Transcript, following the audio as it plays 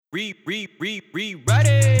Ready.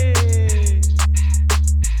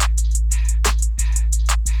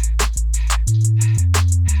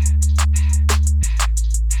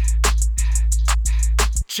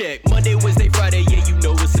 Check Monday, Wednesday, Friday, yeah, you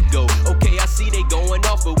know it's a go. Okay, I see they going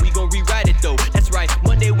off, but we gon' rewrite it though. That's right,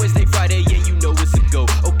 Monday, Wednesday, Friday, yeah, you know it's a go.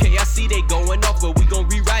 Okay, I see they going off, but we gon'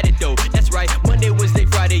 rewrite it though. That's right, Monday, Wednesday,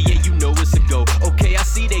 Friday, yeah, you know it's a go. Okay, I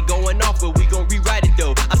see they going off, but we gon' rewrite it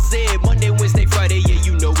though. I said Monday, Wednesday, Friday, yeah,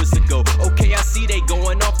 you know it's a go. Okay, I see they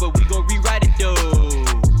going off, but we gon' rewrite it though.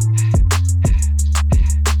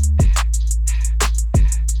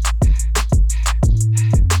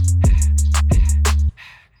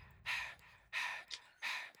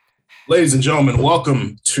 Ladies and gentlemen,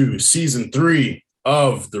 welcome to season 3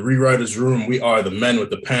 of the Rewriters Room. We are the men with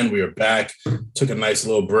the pen. We are back. Took a nice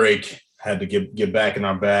little break. Had to get back in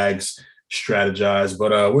our bags, strategize.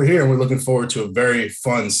 But we're here and we're looking forward to a very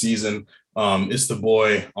fun season. It's the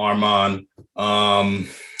boy Armand.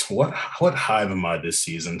 What hive am I this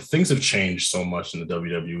season? Things have changed so much in the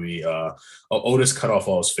WWE. Otis cut off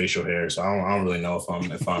all his facial hair, so I don't really know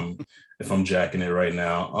if I'm jacking it right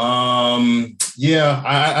now. I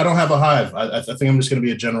don't have a hive. I think I'm just gonna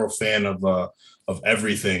be a general fan of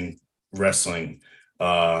everything wrestling.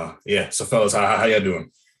 So fellas, how y'all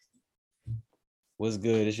doing? What's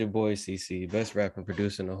good? It's your boy CC, best rapper and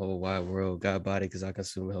producer in the whole wide world. Got body because I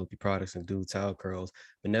consume healthy products and do towel curls.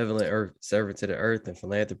 Benevolent earth, servant to the earth, and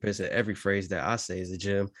philanthropist at every phrase that I say is a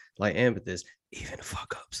gem. Like amethyst, even the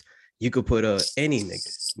fuck ups. You could put any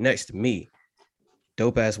nigga next to me.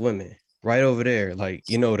 Dope ass women right over there. Like,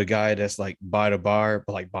 you know, the guy that's like by the bar,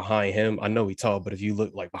 but like behind him. I know he tall, but if you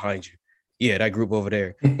look like behind you, yeah, that group over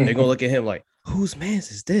there, they're gonna look at him like, whose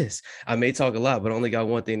man's is this? I may talk a lot, but only got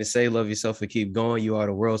one thing to say. Love yourself and keep going. You are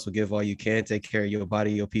the world, so give all you can. Take care of your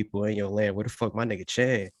body, your people, and your land. Where the fuck my nigga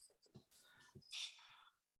Chan?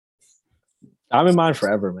 I'm in mine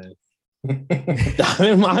forever, man. I'm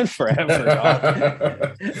in mine forever,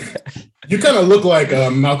 dog. You kind of look like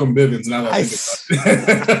Malcolm Bivens now.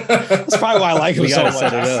 That's probably why I like him so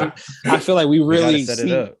much. I feel like we really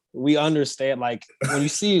we understand. Like when you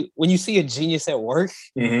see a genius at work,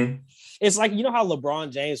 mm-hmm. It's like, you know how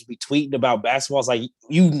LeBron James be tweeting about basketball. It's like,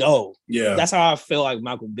 yeah, that's how I feel like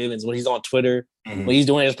Malcolm Bivens when he's on Twitter, when he's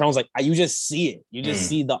doing his promos. Like you just see it, you just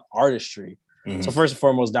see the artistry. So first and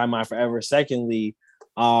foremost, die mine forever. Secondly,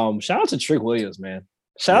 shout out to Trick Williams, man.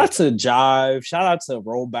 Shout out to Jive. Shout out to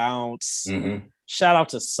Roll Bounce. Shout out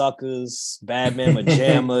to Suckers, Bad Man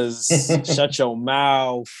Pajamas, Shut Your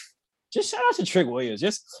Mouth. Just shout out to Trick Williams.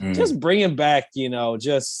 Just bringing back,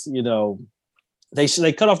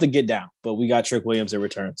 they cut off the Get Down, but we got Trick Williams in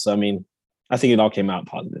return. So, I mean, I think it all came out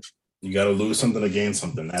positive. You got to lose something to gain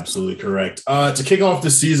something. Absolutely correct. To kick off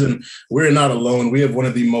the season, we're not alone. We have one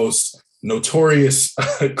of the most notorious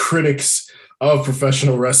critics of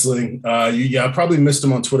professional wrestling. I probably missed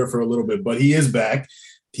him on Twitter for a little bit, but he is back.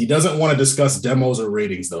 He doesn't want to discuss demos or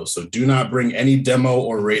ratings, though, so do not bring any demo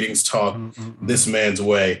or ratings talk this man's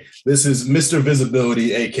way. This is Mr.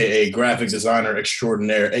 Visibility, a.k.a. graphic designer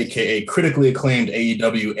extraordinaire, a.k.a. critically acclaimed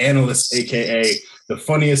AEW analyst, a.k.a. the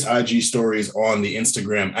funniest IG stories on the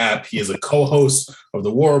Instagram app. He is a co-host of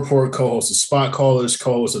The War Report, co-host of Spot Callers,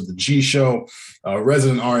 co-host of The G Show,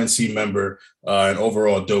 resident RNC member, and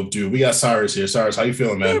overall dope dude. We got Cyrus here. Cyrus, how you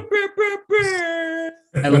feeling, man?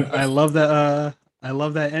 I love that. I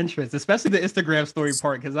love that entrance, especially the Instagram story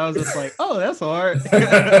part, because I was just like, oh, that's hard.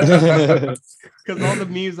 Because all the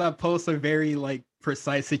memes I post are very like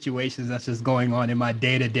precise situations that's just going on in my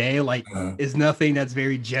day-to-day. Like, it's nothing that's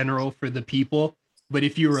very general for the people. But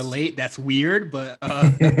if you relate, that's weird. But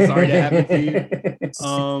sorry to happen to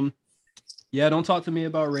you. Don't talk to me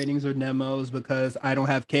about ratings or demos because I don't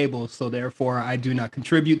have cable. So therefore, I do not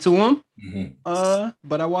contribute to them.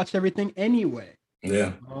 But I watch everything anyway.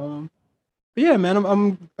 Yeah. But yeah, man,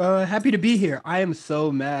 I'm happy to be here. I am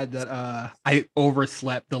so mad that I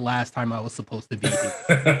overslept the last time I was supposed to be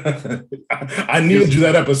here. I needed you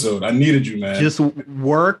that episode. I needed you, man. Just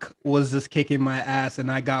work was just kicking my ass,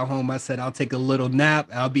 and I got home. I said, I'll take a little nap.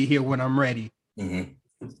 I'll be here when I'm ready.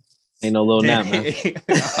 Ain't no little nap, man.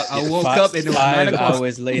 I woke up and it was 9 o'clock. 5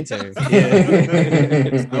 hours later.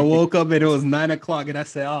 Yeah. I woke up and it was 9 o'clock, and I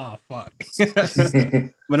said, "Oh fuck!"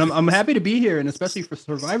 But I'm happy to be here, and especially for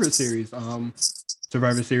Survivor Series.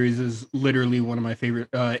 Survivor Series is literally one of my favorite.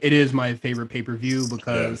 It is my favorite pay-per-view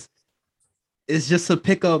because it's just a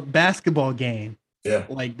pickup basketball game. Yeah,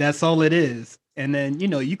 like that's all it is. And then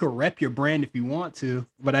you can rep your brand if you want to,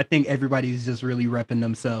 but I think everybody's just really repping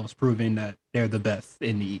themselves, proving that they're the best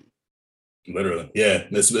in the Literally. Yeah.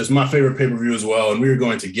 It's my favorite pay-per-view as well. And we are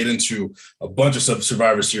going to get into a bunch of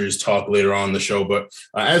Survivor Series talk later on in the show. But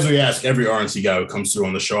as we ask every RNC guy who comes through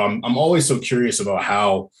on the show, I'm always so curious about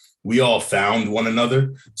how we all found one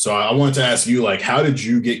another. So I wanted to ask you, like, how did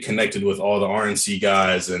you get connected with all the RNC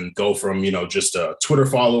guys and go from, just a Twitter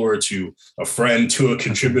follower to a friend to a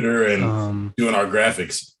contributor and doing our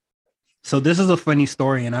graphics? So this is a funny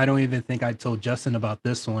story, and I don't even think I told Justin about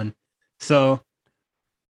this one. So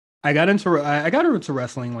I got into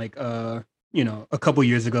wrestling like a couple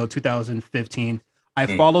years ago, 2015. I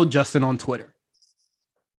followed Justin on Twitter.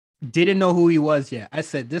 Didn't know who he was yet. I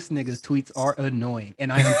said, this nigga's tweets are annoying,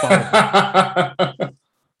 and I unfollowed him.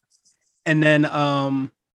 And then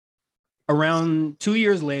around 2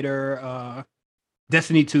 years later,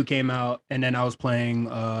 Destiny 2 came out, and then I was playing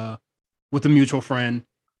with a mutual friend.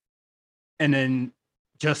 And then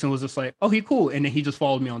Justin was just like, oh, he cool. And then he just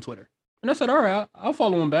followed me on Twitter. And I said, all right, I'll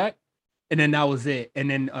follow him back. And then that was it. And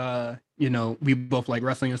then, we both like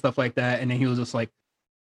wrestling and stuff like that. And then he was just like,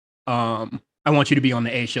 I want you to be on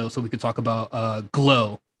the A show so we could talk about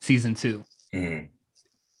Glow season 2. Mm-hmm.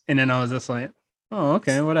 And then I was just like, oh,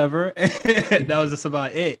 okay, whatever. That was just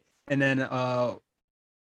about it. And then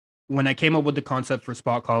when I came up with the concept for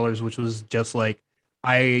Spot Callers, which was just like,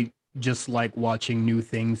 I just like watching new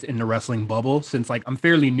things in the wrestling bubble, since like I'm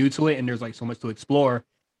fairly new to it and there's like so much to explore.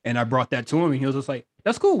 And I brought that to him and he was just like,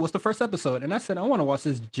 that's cool. What's the first episode? And I said, I want to watch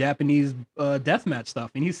this Japanese deathmatch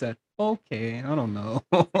stuff. And he said, okay, I don't know.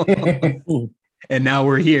 And now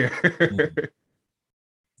we're here.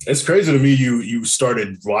 It's crazy to me you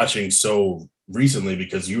started watching so recently,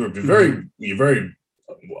 because you're very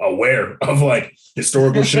aware of like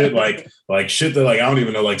historical shit, like shit that like I don't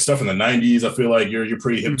even know, like stuff in the 90s. I feel like you're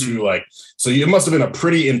pretty hip to, like, so it must have been a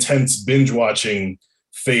pretty intense binge watching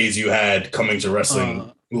phase you had coming to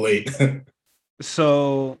wrestling late.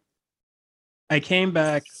 So I came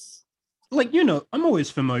back, like, I'm always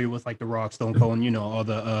familiar with like The Rock, Stone Cold, and all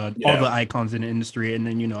the icons in the industry. And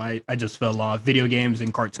then I just fell off. Video games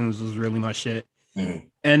and cartoons was really my shit. Mm-hmm.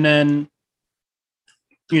 And then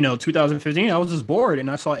 2015, I was just bored and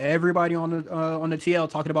I saw everybody on the TL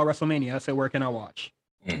talking about WrestleMania. I said, where can I watch?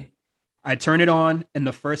 I turn it on, and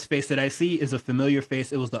the first face that I see is a familiar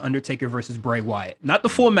face. It was The Undertaker versus Bray Wyatt. Not the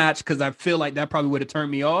full match, because I feel like that probably would have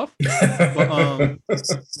turned me off. But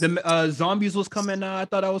the zombies was coming out. I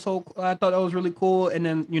thought that was really cool. And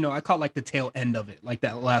then I caught like the tail end of it, like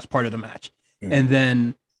that last part of the match. And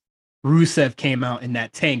then Rusev came out in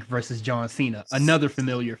that tank versus John Cena, another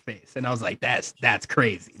familiar face. And I was like, that's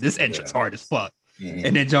crazy. This entrance hard as fuck. Mm-hmm.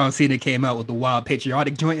 And then John Cena came out with the wild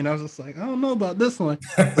patriotic joint, and I was just like, I don't know about this one.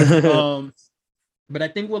 But I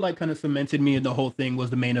think what like kind of cemented me in the whole thing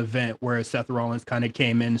was the main event, where Seth Rollins kind of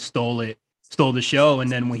came in, stole the show.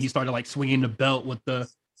 And then when he started like swinging the belt with the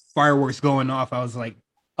fireworks going off, I was like,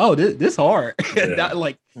 oh, this hard. Yeah.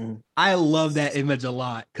 I love that image a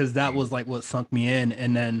lot, because that was like what sunk me in.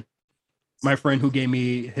 And then my friend who gave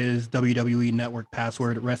me his WWE Network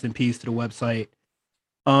password, rest in peace to the website,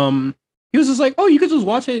 he was just like, oh, you could just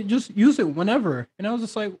watch it, just use it whenever. And I was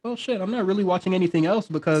just like, well, shit, I'm not really watching anything else,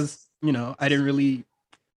 because,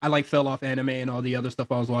 I like fell off anime and all the other stuff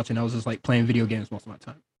I was watching. I was just like playing video games most of my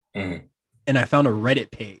time. Mm-hmm. And I found a Reddit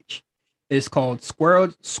page. It's called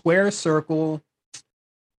Square Circle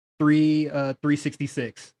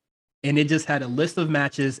 366. And it just had a list of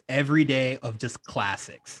matches every day of just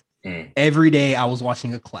classics. Every day I was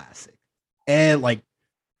watching a classic. And like,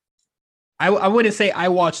 I wouldn't say I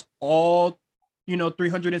watched all,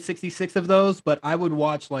 366 of those, but I would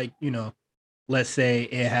watch like, let's say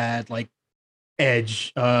it had like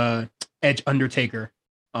Edge Undertaker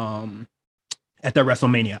at the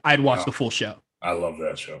WrestleMania. I'd watch the full show. I love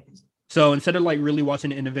that show. So instead of like really watching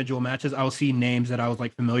the individual matches, I would see names that I was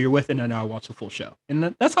like familiar with, and then I would watch the full show.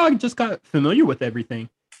 And that's how I just got familiar with everything.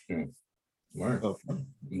 Love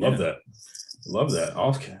that. Love that.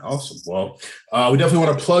 Okay, awesome. Well, we definitely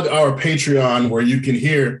want to plug our Patreon, where you can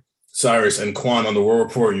hear Cyrus and Quan on the World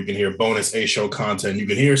Report. You can hear bonus A-show content. You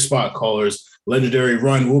can hear Spot Callers. Legendary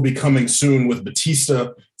Run will be coming soon with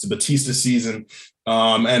Batista. It's a Batista season.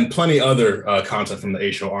 And plenty other content from the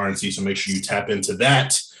A-show RNC, so make sure you tap into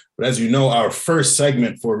that. But as you know, our first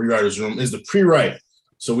segment for Rewriters Room is the pre-write.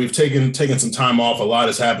 So we've taken some time off. A lot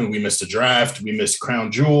has happened. We missed a draft. We missed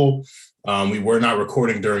Crown Jewel. We were not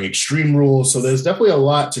recording during Extreme Rules, so there's definitely a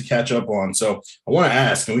lot to catch up on. So I want to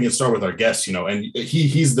ask, and we can start with our guest, and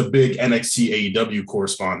he's the big NXT AEW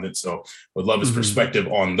correspondent, so would love his perspective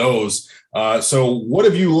on those. So what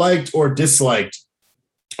have you liked or disliked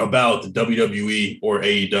about the WWE or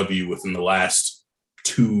AEW within the last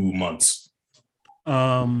 2 months?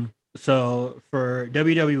 So for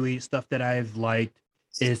WWE stuff that I've liked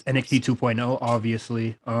is NXT 2.0,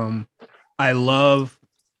 obviously. I love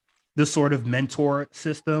the sort of mentor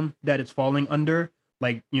system that it's falling under.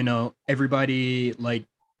 Like, everybody like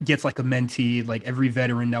gets like a mentee, like every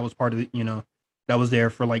veteran that was part of it, that was there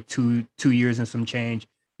for like two years and some change.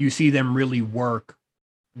 You see them really work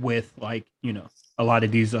with like, a lot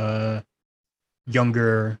of these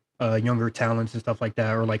younger talents and stuff like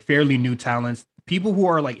that, or like fairly new talents, people who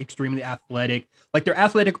are like extremely athletic, like they're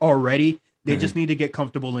athletic already, they just need to get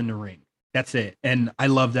comfortable in the ring. That's it. And I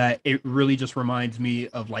love that. It really just reminds me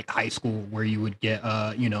of like high school where you would get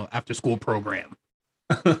after school program.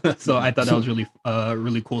 So I thought that was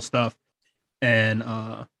really cool stuff. And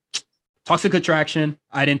Toxic Attraction,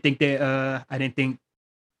 I didn't think that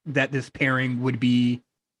this pairing would be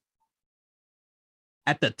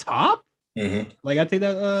at the top. Like I think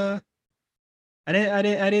that I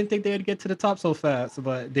didn't think they would get to the top so fast,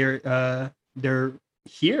 but they're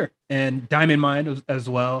here. And Diamond Mine as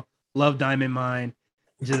well. Love Diamond Mine.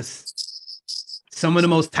 Just some of the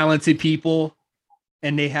most talented people,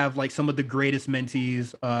 and they have like some of the greatest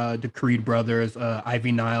mentees, the Creed brothers,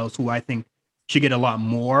 Ivy Niles, who I think should get a lot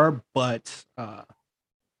more, but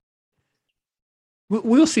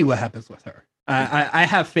we'll see what happens with her. I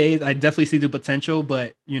have faith. I definitely see the potential,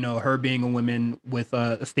 but her being a woman with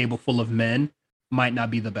a stable full of men might not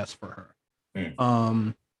be the best for her.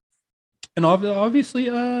 And obviously,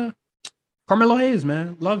 Carmelo Hayes,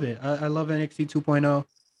 man, love it. I love NXT 2.0.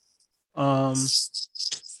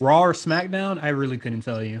 Raw or SmackDown, I really couldn't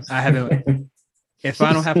tell you. I haven't. If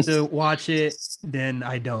I don't have to watch it, then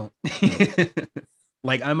I don't.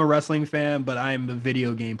 Like I'm a wrestling fan, but I'm a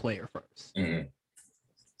video game player first.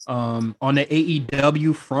 On the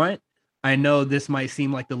AEW front, I know this might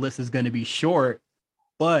seem like the list is going to be short,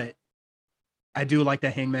 but I do like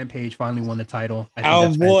that Hangman Page finally won the title. I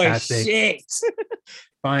think that's fantastic. Shit!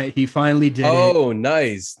 He finally did it. Oh,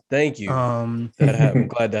 nice. Thank you. That happened. I'm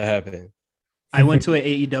glad that happened. I went to an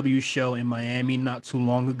AEW show in Miami not too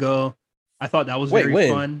long ago. I thought that was very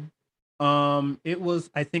fun. It was,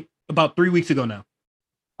 I think, about 3 weeks ago now.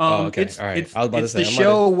 Okay. All right. It's the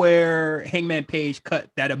show where Hangman Page cut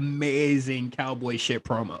that amazing cowboy shit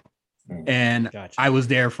promo. And I was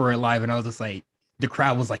there for it live, and I was just like, the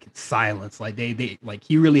crowd was like in silence. Like they like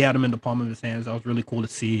he really had him in the palm of his hands. That was really cool to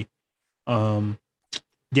see. Brian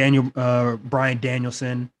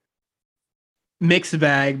Danielson, mixed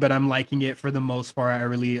bag, but I'm liking it for the most part. I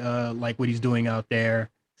really like what he's doing out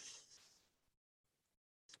there.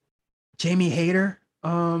 Jamie Hayter,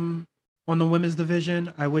 on the women's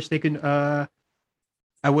division. I wish they could I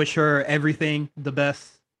wish her everything the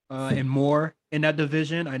best and more in that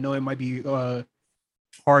division. I know it might be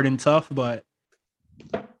hard and tough, but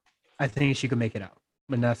I think she could make it out.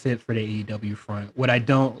 And that's it for the AEW front. What I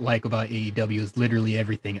don't like about AEW is literally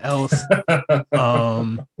everything else.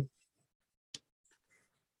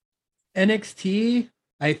 NXT,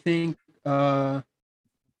 I think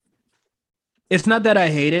it's not that I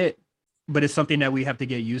hate it, but it's something that we have to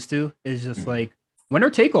get used to. It's just like, when are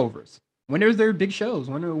takeovers? When are there big shows?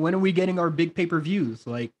 When are we getting our big pay-per-views?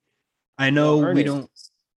 Like, I know we don't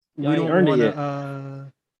want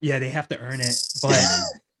to. Yeah, they have to earn it, but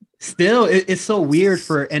still, it's so weird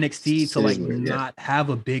for NXT to not have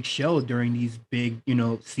a big show during these big,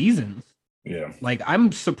 seasons. Yeah, like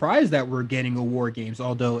I'm surprised that we're getting a War Games,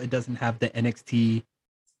 although it doesn't have the NXT.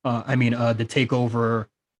 The Takeover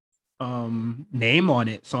name on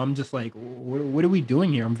it. So I'm just like, what are we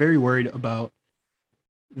doing here? I'm very worried about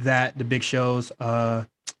that. The big shows, the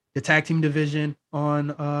tag team division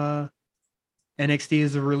on NXT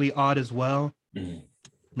is really odd as well.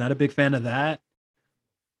 Not a big fan of that.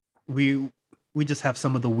 We just have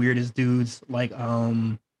some of the weirdest dudes, like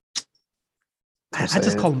I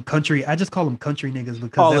just call them country. I just call them country niggas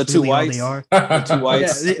because that's really all they are. The two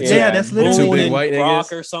whites. Yeah, that's literally two big white Brock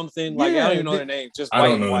niggas or something. Like, I don't even know their names. Just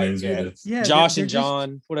white and white. Yeah. Josh and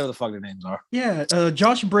John, whatever the fuck their names are. Yeah,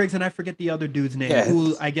 Josh Briggs, and I forget the other dude's name,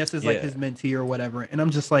 who I guess is like his mentee or whatever. And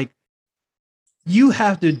I'm just like, you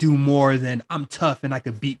have to do more than I'm tough and I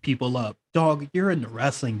could beat people up. Dog, you're in the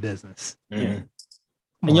wrestling business. And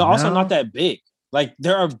you're also not that big. Like,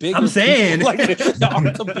 there are big. I'm saying, like, there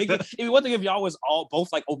are some big. I mean, one thing if y'all was all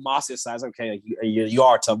both like Omasi size, okay, like, you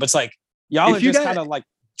are tough, but it's like y'all are just kind of like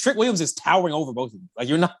Trick Williams is towering over both of you. Like,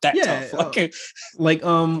 you're not that tough.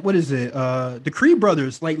 What is it? The Creed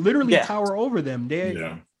brothers, like, literally tower over them.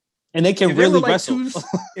 And they can really wrestle.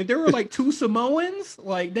 If there were like two Samoans,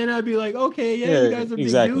 like, then I'd be like, okay, you guys are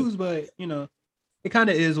big dudes, but it kind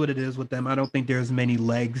of is what it is with them. I don't think there's many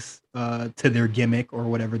legs to their gimmick or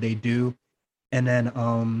whatever they do. And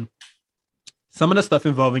then some of the stuff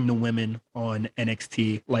involving the women on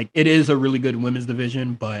NXT, like it is a really good women's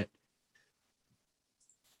division, but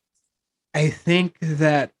I think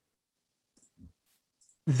that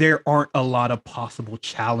there aren't a lot of possible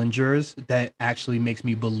challengers that actually makes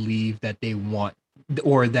me believe that they want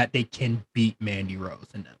or that they can beat Mandy Rose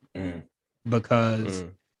in them. Because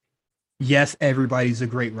yes, everybody's a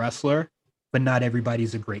great wrestler, but not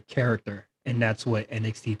everybody's a great character. And that's what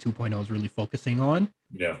NXT 2.0 is really focusing on.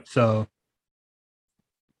 Yeah. So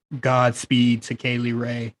Godspeed to Kaylee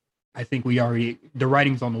Ray. I think the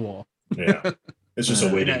writing's on the wall. Yeah. It's just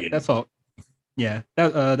a waiting game. That's all. Yeah.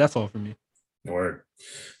 That's all for me. Word.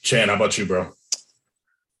 Chan, how about you, bro? So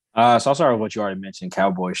I'll start with what you already mentioned,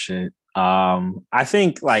 cowboy shit. I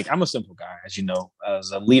think like I'm a simple guy, as you know,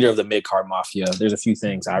 as a leader of the mid-card mafia. There's a few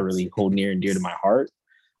things I really hold near and dear to my heart.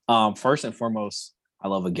 First and foremost, I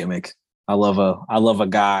love a gimmick. I love a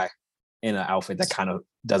guy in an outfit that kind of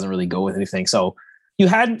doesn't really go with anything. So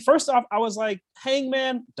first off, I was like,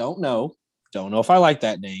 Hangman, don't know if I like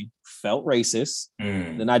that name. Felt racist.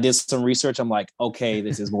 Then I did some research. I'm like, okay,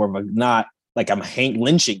 this is more of a not like I'm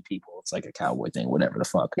lynching people. It's like a cowboy thing, whatever the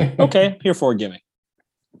fuck. Okay, here for a gimmick.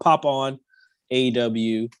 Pop on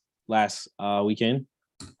AEW last weekend.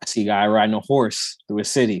 I see a guy riding a horse through a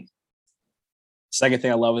city. Second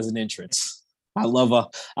thing I love is an entrance. I love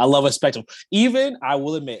a spectacle. Even I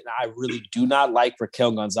will admit, I really do not like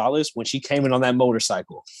Raquel Gonzalez when she came in on that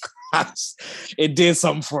motorcycle. It did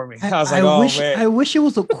something for me. I was like, man. I wish it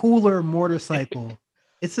was a cooler motorcycle.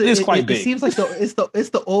 It's quite big. It seems like it's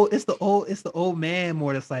the old man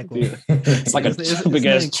motorcycle. Yeah. It's like a big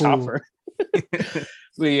ass chopper.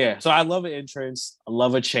 But yeah, so I love an entrance. I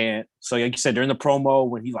love a chant. So like you said, during the promo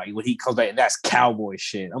when he comes back and that's cowboy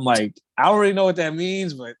shit. I'm like, I don't really know what that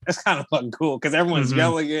means, but that's kind of fucking cool because everyone's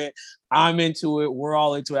yelling it. I'm into it. We're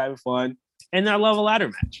all into it, having fun. And then I love a ladder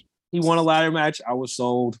match. He won a ladder match. I was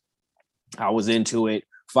sold. I was into it.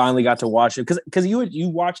 Finally got to watch it because you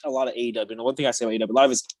watch a lot of AEW. And the one thing I say about AEW, a lot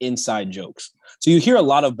of it's inside jokes. So you hear a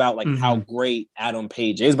lot about like how great Adam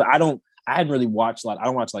Page is, but I hadn't really watched a lot. I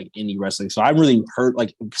don't watch like indie wrestling. So I haven't really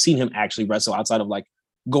seen him actually wrestle outside of like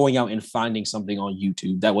going out and finding something on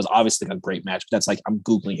YouTube. That was obviously a great match. But that's like, I'm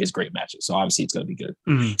Googling his great matches. So obviously it's going to be good.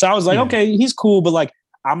 So I was like, okay, he's cool. But like,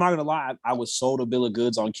 I'm not going to lie. I was sold a bill of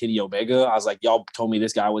goods on Kenny Omega. I was like, y'all told me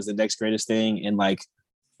this guy was the next greatest thing. And like,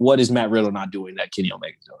 what is Matt Riddle not doing that Kenny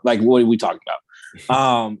Omega doing? Like, what are we talking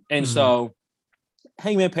about? And so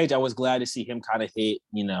Hangman Page, I was glad to see him kind of hit,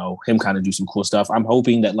 him kind of do some cool stuff. I'm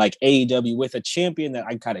hoping that like AEW with a champion that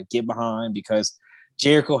I kind of get behind because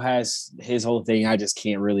Jericho has his whole thing. I just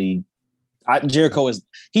can't really.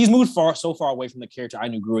 He's moved so far away from the character I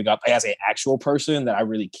knew growing up as an actual person that I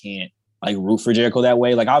really can't like root for Jericho that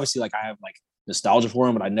way. Like obviously, like I have like nostalgia for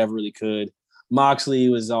him, but I never really could. Moxley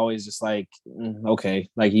was always just like, okay,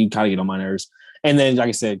 like you kind of get on my nerves. And then, like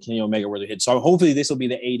I said, Kenny Omega really hit. So hopefully this will be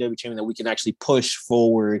the AEW champion that we can actually push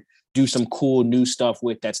forward, do some cool new stuff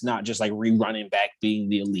with that's not just like rerunning back being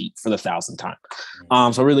the elite for the 1,000th time.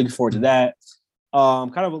 So really looking forward to that.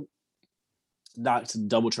 Not to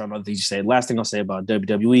double try on other things you said. Last thing I'll say about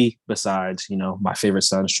WWE, besides, my favorite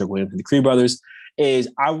son, Trick Williams and the Creed Brothers, is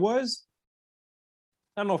I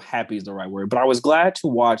don't know if happy is the right word, but I was glad to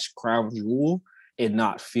watch Crown Jewel and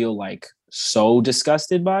not feel like so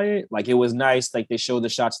disgusted by it. Like it was nice. Like they showed the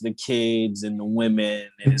shots of the kids and the women.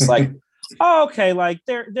 And it's like, oh, okay. Like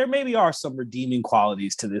there maybe are some redeeming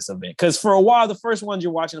qualities to this event. Cause for a while, the first ones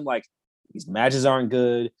you're watching, I'm like, these matches aren't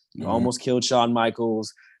good. You almost killed Shawn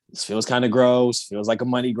Michaels. This feels kind of gross. Feels like a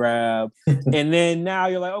money grab. And then now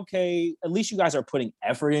you're like, okay, at least you guys are putting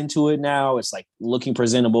effort into it now. It's like looking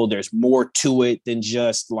presentable. There's more to it than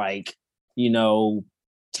just like,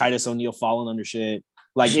 Titus O'Neil falling under shit.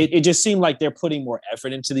 Like it just seemed like they're putting more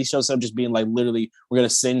effort into these shows. So just being like, literally, we're going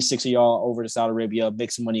to send 6 of y'all over to Saudi Arabia,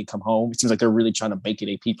 make some money and come home. It seems like they're really trying to make it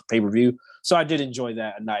a pay-per-view. So I did enjoy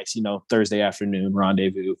that. A nice, Thursday afternoon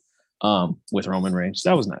rendezvous with Roman Reigns.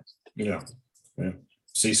 That was nice. Yeah.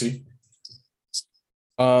 CC?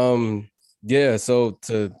 Yeah, so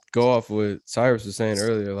to go off what Cyrus was saying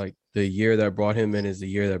earlier, like the year that brought him in is the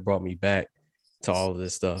year that brought me back to all of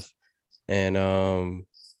this stuff. And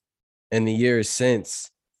in the years since,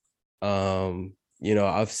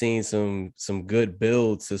 I've seen some good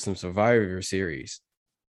builds to some Survivor Series.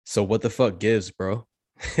 So what the fuck gives, bro?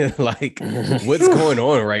 Like, what's going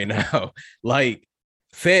on right now? Like,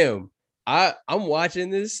 fam, I'm watching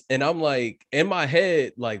this and I'm like in my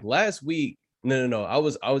head, like last week. No. I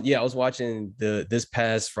was watching this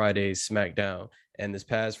past Friday's SmackDown and this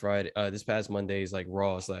past Monday's like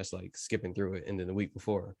Raw / like skipping through it and then the week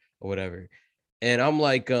before or whatever. And I'm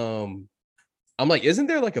like, isn't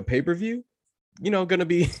there like a pay-per-view? gonna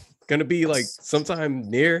be like sometime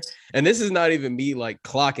near. And this is not even me like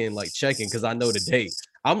clocking, like checking, because I know the date.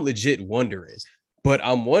 I'm legit wondering. But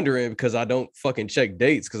I'm wondering because I don't fucking check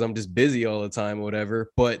dates because I'm just busy all the time or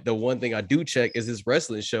whatever. But the one thing I do check is this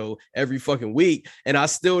wrestling show every fucking week. And I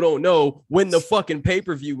still don't know when the fucking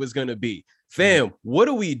pay-per-view was going to be. Fam, what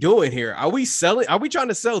are we doing here? Are we trying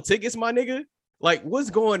to sell tickets, my nigga? Like,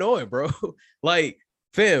 what's going on, bro? Like,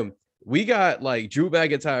 fam, we got like Drew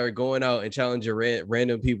McIntyre going out and challenging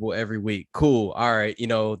random people every week. Cool. All right.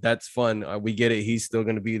 That's fun. We get it. He's still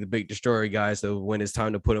going to be the big destroyer guy. So when it's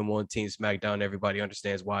time to put him on Team SmackDown, everybody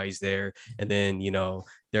understands why he's there. And then,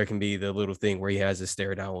 there can be the little thing where he has a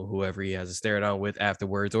stare down with whoever he has a stare down with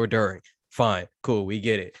afterwards or during. Fine. Cool. We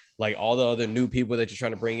get it. Like all the other new people that you're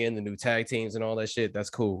trying to bring in, the new tag teams and all that shit. That's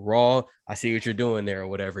cool. Raw, I see what you're doing there or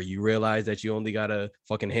whatever. You realize that you only got a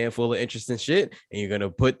fucking handful of interesting shit and you're going to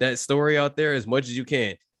put that story out there as much as you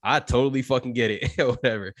can. I totally fucking get it or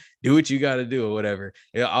whatever. Do what you got to do or whatever.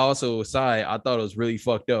 And also, aside, I thought it was really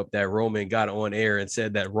fucked up that Roman got on air and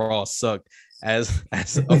said that Raw sucked as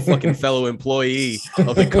a fucking fellow employee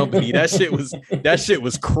of the company. That shit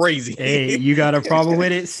was crazy. Hey, you got a problem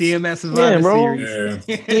with it? CMS is on Series.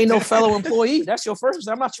 Yeah. You ain't no fellow employee. That's your first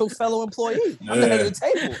mistake. I'm not your fellow employee. I'm the head of the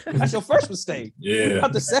table. That's your first mistake. Yeah.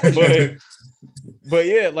 Not the second. But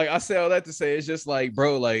yeah, like I say all that to say, it's just like,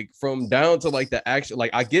 bro, like from down to like the actual,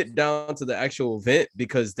 like I get down to the actual event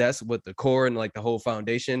because that's what the core and like the whole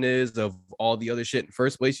foundation is of all the other shit in the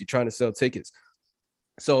first place. You're trying to sell tickets.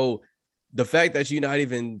 So the fact that you're not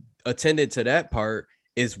even attended to that part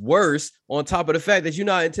is worse on top of the fact that you're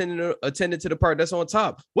not attended to the part that's on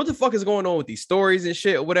top. What the fuck is going on with these stories and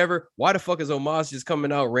shit or whatever? Why the fuck is Omos just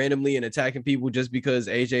coming out randomly and attacking people just because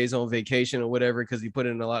AJ's on vacation or whatever? Because he put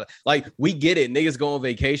in a lot of, like, we get it. Niggas go on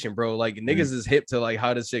vacation, bro. Like niggas is hip to like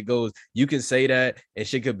how this shit goes. You can say that and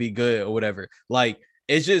shit could be good or whatever. Like,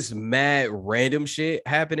 it's just mad random shit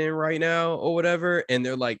happening right now or whatever. And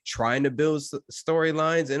they're like trying to build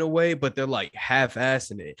storylines in a way, but they're like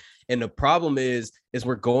half-assing it. And the problem is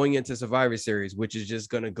we're going into Survivor Series, which is just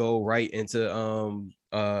going to go right into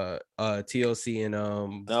TLC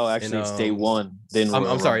and no, actually it's day one. Then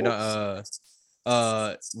I'm sorry, not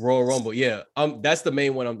Royal Rumble. Yeah. That's the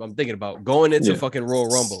main one I'm thinking about. Going into fucking Royal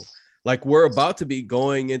Rumble. Like we're about to be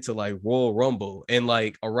going into like Royal Rumble, and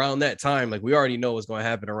like around that time, like we already know what's going to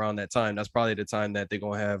happen around that time. That's probably the time that they're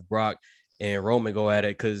going to have Brock and Roman go at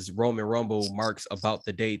it, because Roman Rumble marks about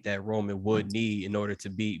the date that Roman would need in order to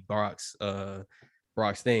beat Brock's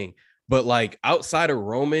thing. But like outside of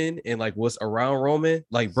Roman and like what's around Roman,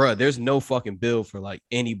 like bruh, there's no fucking bill for like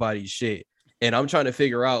anybody's shit. And I'm trying to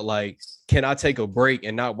figure out, like, can I take a break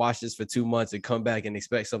and not watch this for 2 months and come back and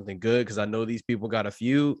expect something good? Because I know these people got a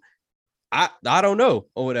feud. I don't know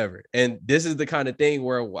or whatever. And this is the kind of thing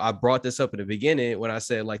where I brought this up in the beginning when I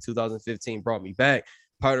said like 2015 brought me back.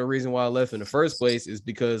 Part of the reason why I left in the first place is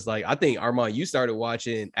because like I think Armand, you started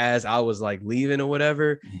watching as I was like leaving or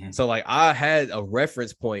whatever. Mm-hmm. So like I had a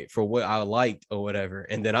reference point for what I liked or whatever.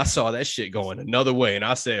 And then I saw that shit going another way. And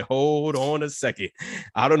I said, hold on a second.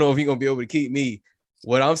 I don't know if you're gonna be able to keep me.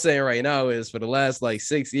 What I'm saying right now is for the last like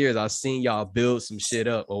 6 years, I've seen y'all build some shit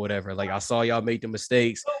up or whatever. Like I saw y'all make the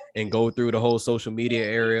mistakes and go through the whole social media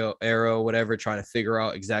era or whatever, trying to figure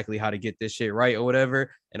out exactly how to get this shit right or whatever.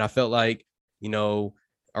 And I felt like, you know,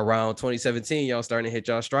 around 2017, y'all starting to hit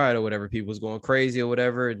y'all stride or whatever. People was going crazy or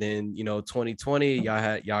whatever. Then, you know, 2020,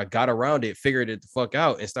 y'all got around it, figured it the fuck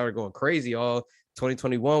out and started going crazy. All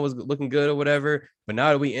 2021 was looking good or whatever. But now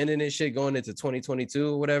that we ending this shit going into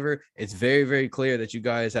 2022 or whatever, it's very, very clear that you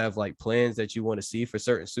guys have like plans that you want to see for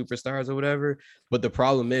certain superstars or whatever. But the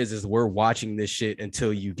problem is we're watching this shit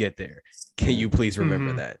until you get there. Can you please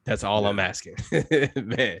remember that? That's all I'm asking.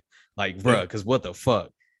 Man, like, bro, because what the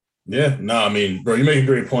fuck? Yeah, no, I mean, bro, you make a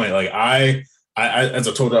great point. Like I as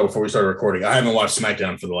I told you before we started recording, I haven't watched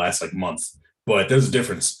SmackDown for the last like month, but there's a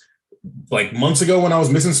difference. Like months ago when I was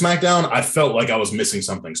missing SmackDown, I felt like I was missing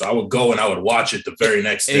something. So I would go and I would watch it the very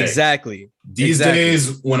next day. Exactly. These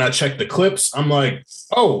days, when I check the clips, I'm like,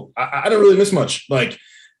 oh, I didn't really miss much. Like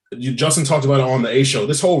Justin talked about it on the A show.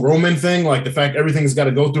 This whole Roman thing, like the fact everything's got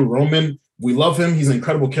to go through Roman. We love him. He's an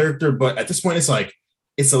incredible character. But at this point, it's like,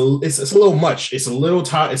 it's a little much. It's a little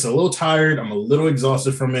tired. I'm a little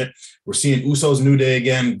exhausted from it. We're seeing Usos New Day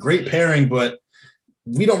again. Great pairing, but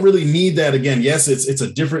we don't really need that again. Yes, it's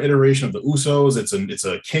a different iteration of the Usos. It's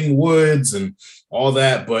a King Woods and all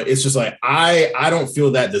that, but it's just like I don't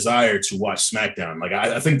feel that desire to watch SmackDown. Like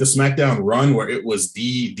I think the SmackDown run where it was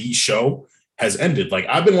the show has ended. Like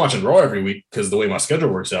I've been watching Raw every week because the way my schedule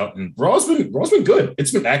works out, and Raw's been good.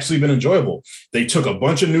 It's been actually been enjoyable. They took a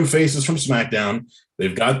bunch of new faces from SmackDown.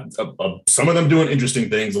 They've got some of them doing interesting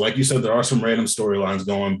things. Like you said, there are some random storylines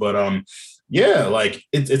going, but yeah, like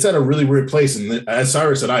it's at a really weird place. And as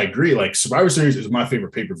Cyrus said, I agree. Like Survivor Series is my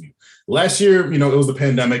favorite pay-per-view. Last year, it was the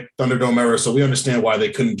pandemic, Thunderdome era, so we understand why they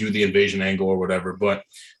couldn't do the invasion angle or whatever. But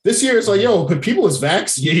this year, it's like, yo, people is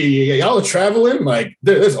vaxxed. Yeah. Y'all are traveling. Like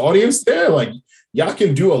there's audience there. Like y'all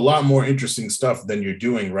can do a lot more interesting stuff than you're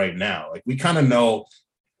doing right now. Like we kind of know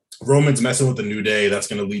Roman's messing with the New Day. That's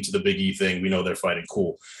going to lead to the Big E thing. We know they're fighting.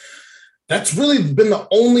 Cool. That's really been the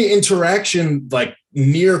only interaction, like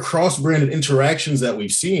near cross-branded interactions that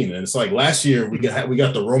we've seen. And it's like last year we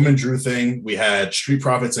got the Roman Drew thing. We had Street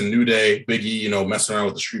Profits and New Day, Big E, messing around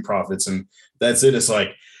with the Street Profits, and that's it. It's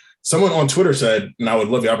like someone on Twitter said, and I would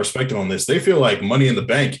love your perspective on this. They feel like Money in the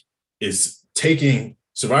Bank is taking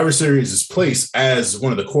Survivor Series' place as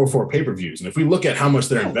one of the core 4 pay-per-views. And if we look at how much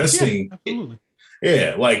they're investing,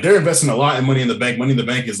 like they're investing a lot in Money in the Bank. Money in the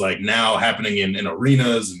Bank is like now happening in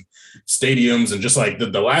arenas and stadiums, and just like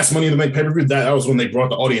the last Money in the Bank pay-per-view, that was when they brought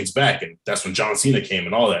the audience back, and that's when John Cena came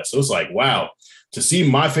and all that. So it's like, wow, to see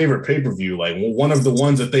my favorite pay-per-view, like one of the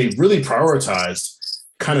ones that they really prioritized,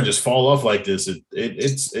 kind of just fall off like this.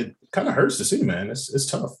 It kind of hurts to see, man. It's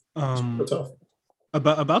tough. It's tough.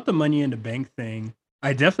 About the Money in the Bank thing,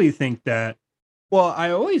 I definitely think that. Well,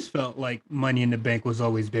 I always felt like Money in the Bank was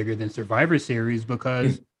always bigger than Survivor Series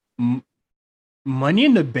because Money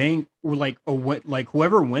in the Bank, or like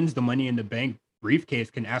whoever wins the Money in the Bank briefcase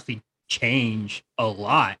can actually change a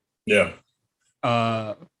lot. Yeah.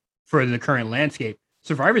 For the current landscape,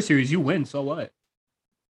 Survivor Series, you win, so what?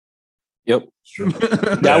 Yep.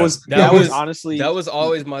 That was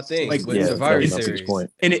always my thing. Like with Survivor Series,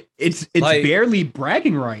 and it's like, barely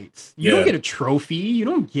bragging rights. You don't get a trophy. You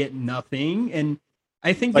don't get nothing. And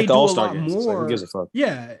I think they do a lot more. Like,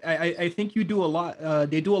 yeah, I think you do a lot.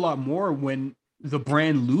 They do a lot more when the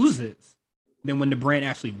brand loses than when the brand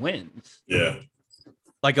actually wins. Yeah.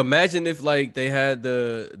 Like imagine if like they had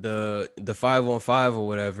the 5-on-5 or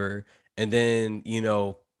whatever, and then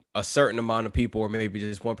a certain amount of people or maybe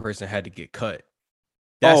just one person had to get cut.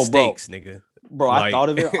 That's stakes, nigga. Bro, like, I thought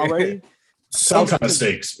of it already. Some kind of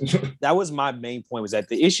stakes. That was my main point, was that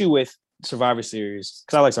the issue with Survivor Series,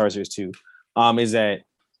 because I like Survivor Series too, is that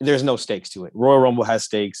there's no stakes to it. Royal Rumble has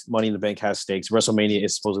stakes. Money in the Bank has stakes. WrestleMania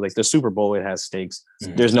is supposedly like the Super Bowl. It has stakes.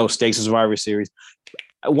 Mm-hmm. There's no stakes in Survivor Series.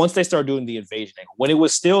 Once they start doing the invasion angle, when it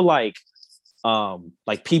was still like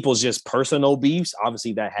people's just personal beefs,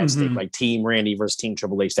 obviously that has stake, like Team Randy versus Team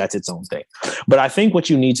Triple H, that's its own thing. But I think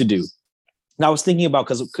what you need to do, and I was thinking about,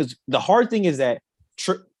 because the hard thing is that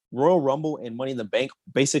Royal Rumble and Money in the Bank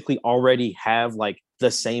basically already have like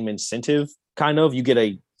the same incentive, kind of. You get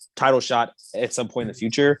a title shot at some point in the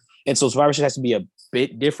future. And so Survivor Series has to be a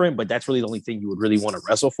bit different, but that's really the only thing you would really want to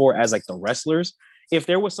wrestle for as like the wrestlers. If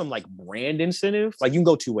there was some like brand incentive, like you can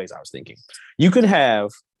go two ways, I was thinking. You could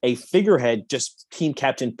have a figurehead, just team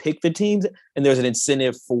captain, pick the teams, and there's an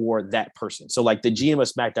incentive for that person. So like the GM of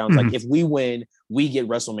SmackDown, like if we win, we get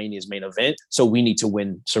WrestleMania's main event, so we need to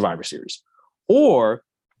win Survivor Series. Or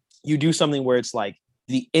you do something where it's like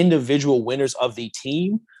the individual winners of the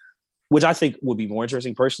team, which I think would be more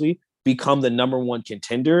interesting personally, become the number one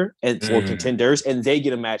contender or contenders, and they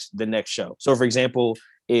get a match the next show. So for example,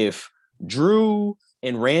 if Drew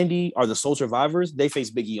and Randy are the sole survivors, they face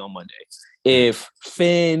Big E on Monday. If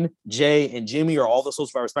Finn, Jay, and Jimmy are all the sole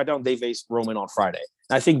survivors SmackDown, they face Roman on Friday.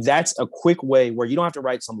 And I think that's a quick way where you don't have to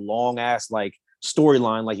write some long ass like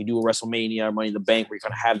storyline like you do with WrestleMania or Money in the Bank, where you're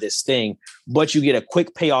gonna have this thing, but you get a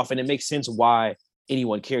quick payoff, and it makes sense why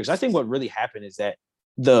anyone cares. I think what really happened is that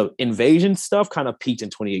the invasion stuff kind of peaked in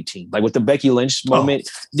 2018, like with the Becky Lynch moment.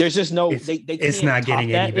 There's just no, they it's not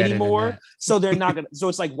getting any better anymore. So they're not gonna. So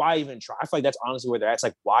it's like, why even try? I feel like that's honestly where they're at. It's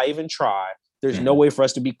like, why even try? There's no way for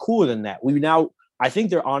us to be cooler than that. I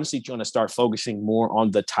think they're honestly going to start focusing more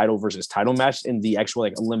on the title versus title match, and the actual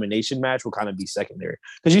like elimination match will kind of be secondary.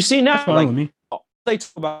 Because you see now, like they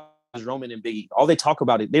talk about Roman and Big E. All they talk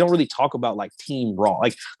about it. They don't really talk about like Team Raw.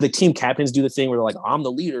 Like the team captains do the thing where they're like, I'm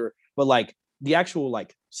the leader, but like the actual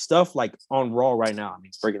like stuff like on Raw right now, I mean,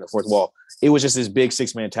 it's breaking the fourth wall. It was just this big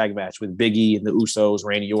 6-man tag match with Big E and the Usos,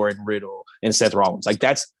 Randy Orton, Riddle, and Seth Rollins. Like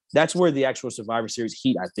that's where the actual Survivor Series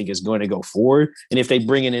heat, I think, is going to go forward. And if they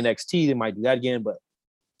bring in NXT, they might do that again. But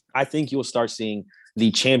I think you'll start seeing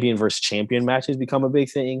the champion versus champion matches become a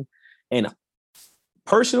big thing. And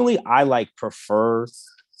personally, I like prefer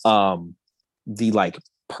the like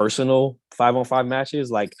personal 5-on-5 matches.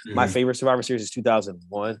 Like my favorite Survivor Series is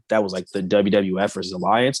 2001. That was like the WWF versus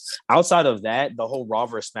Alliance. Outside of that, the whole Raw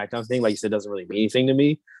versus SmackDown thing, like you said, doesn't really mean anything to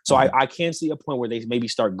me. So I can see a point where they maybe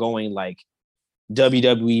start going like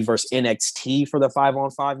WWE versus NXT for the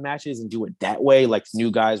 5-on-5 matches and do it that way, like new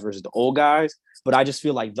guys versus the old guys. But I just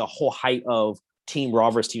feel like the whole height of Team Raw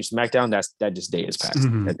versus Team SmackDown, that just day is past.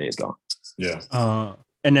 That day is gone. Yeah.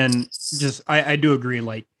 And then just I do agree,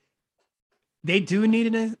 like they do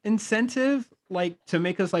need an incentive, like to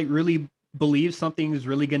make us like really believe something is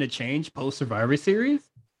really going to change post Survivor Series.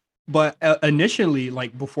 But initially,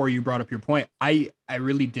 like before you brought up your point, I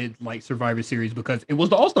really did like Survivor Series because it was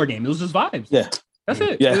the All-Star game. It was just vibes. Yeah, that's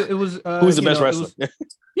it. Yeah, it was who's the best wrestler?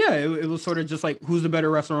 It was sort of just like who's the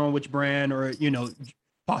better wrestler on which brand, or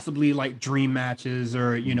possibly like dream matches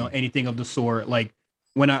or anything of the sort. Like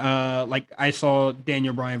when I saw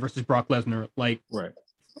Daniel Bryan versus Brock Lesnar, like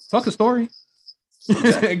fuck the story.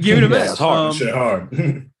 Give it a match. It's hard. Shit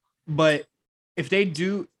hard. But if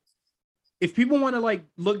people want to like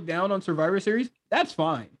look down on Survivor Series, that's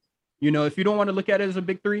fine. If you don't want to look at it as a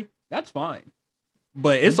big three, that's fine.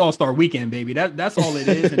 But it's All-Star Weekend, baby. That's all it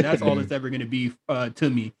is, and that's all it's ever going to be to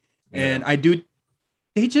me. And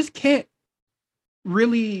they just can't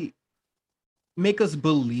really make us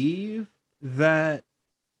believe that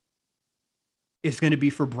it's going to be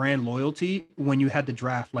for brand loyalty when you had the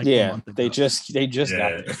draft like a month ago. they just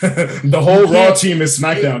got it. The whole Raw team is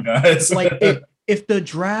SmackDown, guys. Like if the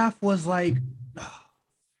draft was like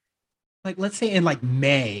let's say in like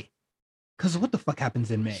May, because what the fuck happens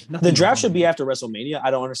in May? Nothing. The draft should be after WrestleMania. I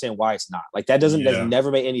don't understand why it's not. Like that does never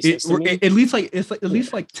make any sense to me. At least like it's like at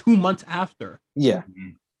least like 2 months after. Yeah.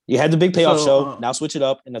 You had the big payoff show. Now switch it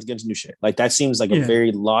up and let's get into new shit. Like that seems like a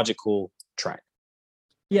very logical track.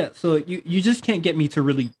 Yeah, so you just can't get me to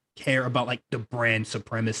really care about like the brand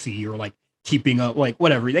supremacy or like keeping up, like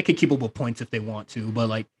whatever. They could keep up with points if they want to, but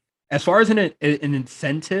like as far as an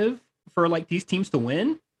incentive for like these teams to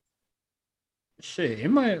win, shit,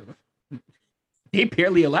 they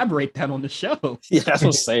barely elaborate that on the show. Yeah, that's what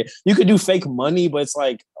I'm saying. You could do fake money, but it's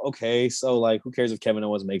like, okay, so like, who cares if Kevin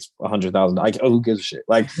Owens makes $100,000? Like, who gives a shit?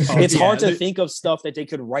 Like, it's hard to think of stuff that they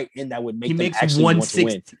could write in that would make them actually want to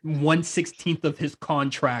win. 1/16 of his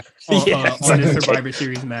contract on his Survivor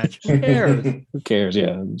Series match. Who cares? Who cares?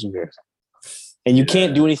 Yeah, who cares? And you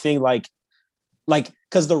can't do anything like,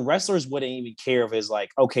 because the wrestlers wouldn't even care if it's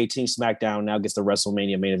like, okay, Team SmackDown now gets the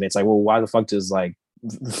WrestleMania main event. It's like, well, why the fuck does like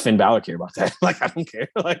Finn Balor care about that? Like, I don't care.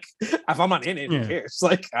 Like, if I'm not in it, who cares?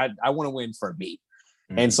 Like, I want to win for me.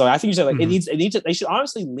 And so I think you said like they should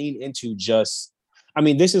honestly lean into just, I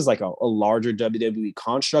mean, this is like a larger WWE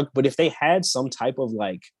construct, but if they had some type of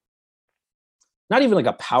like, not even like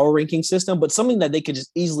a power ranking system, but something that they could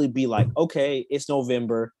just easily be like, okay, it's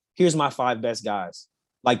November. Here's my 5 best guys.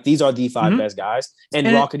 Like, these are the 5 best guys. And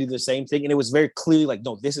Raw could do the same thing. And it was very clearly like,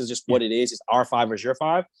 no, this is just what it is. It's our 5 versus your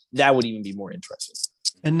 5. That would even be more interesting.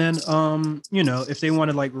 And then, if they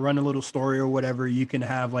want to like run a little story or whatever, you can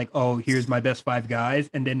have like, oh, here's my best 5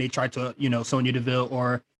 guys. And then they try to, Sonya Deville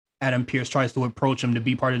or Adam Pearce tries to approach them to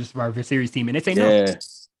be part of the Survivor Series team. And they say, no,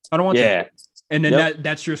 I don't want that. And then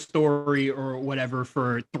that's your story or whatever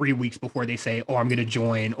for 3 weeks before they say, oh, I'm going to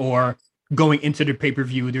join. Or going into the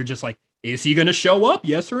pay-per-view, they're just like, is he going to show up?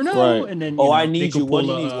 Yes or no? Right. And then, I need you. What do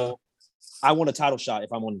you need? Well, I want a title shot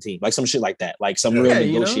if I'm on the team. Like some shit like that. Like some real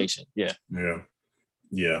negotiation. Yeah. No,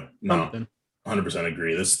 100%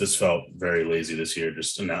 agree. This felt very lazy this year.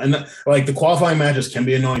 Just now, and like the qualifying matches can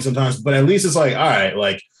be annoying sometimes, but at least it's like, all right,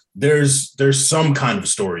 like there's some kind of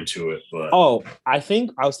story to it. But I was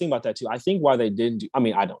thinking about that too. I think why they didn't do. I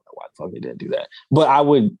mean, I don't know why the fuck they didn't do that, but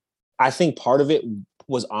I think part of it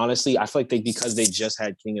was honestly, I feel like because they just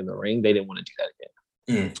had King of the Ring, they didn't want to do that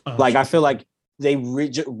again. Like I feel like they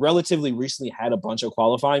relatively recently had a bunch of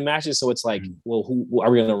qualifying matches, so it's like, well, who are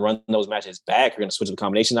we going to run those matches back? We're going to switch the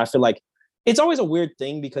combination. I feel like it's always a weird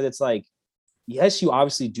thing because it's like, yes, you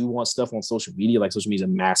obviously do want stuff on social media, like social media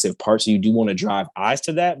is a massive part, so you do want to drive eyes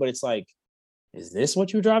to that, but it's like, is this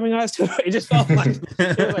what you're driving eyes to? It just felt like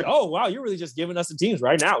it was like, oh wow, you're really just giving us the teams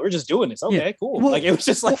right now. We're just doing this. Okay, cool. Well, like it was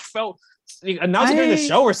just like felt announced during the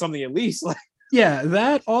show or something at least. Like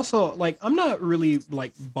that also, like, I'm not really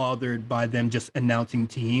like bothered by them just announcing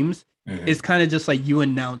teams. It's kind of just like you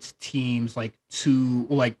announce teams like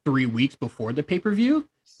 3 weeks before the pay-per-view.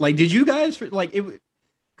 Like, did you guys like it?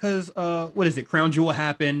 Because what is it? Crown Jewel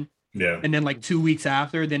happened. Yeah. And then like 2 weeks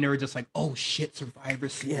after, then they were just like, oh shit, Survivor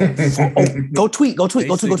Series. Go tweet.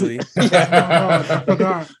 Yeah. I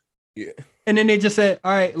forgot. Yeah. And then they just said,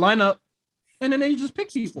 all right, line up. And then they just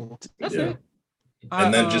pick people. That's it.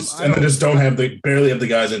 And then just barely have the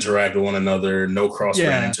guys interact with one another. No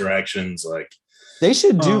cross-brand interactions. Like they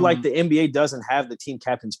should do like the NBA doesn't have the team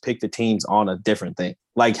captains pick the teams on a different thing.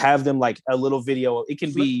 Like have them like a little video. It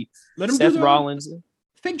can be Seth Rollins.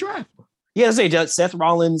 Fake draft. Yeah, say Seth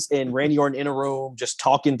Rollins and Randy Orton in a room just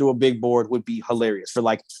talking through a big board would be hilarious for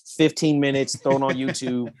like 15 minutes thrown on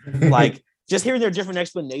YouTube. Like just hearing their different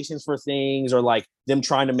explanations for things or like them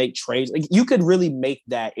trying to make trades. Like you could really make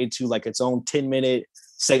that into like its own 10-minute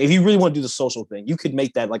segment. If you really want to do the social thing, you could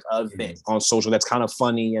make that like a thing on social that's kind of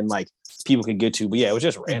funny and like people can get to. But yeah, it was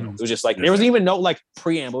just random. It was just like there wasn't even no like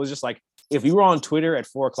preamble. It was just like if you were on Twitter at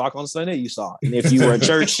 4:00 on Sunday, you saw it. And if you were at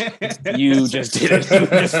church, you just did it. You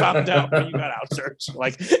just found out when you got out of church.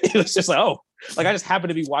 Like it was just like, oh, like I just happened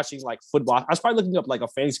to be watching like football. I was probably looking up like a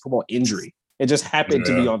fantasy football injury. It just happened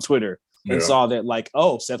to be on Twitter and saw that like,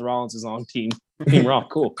 oh, Seth Rollins is on Team Raw.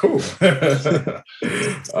 Cool. So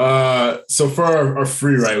for our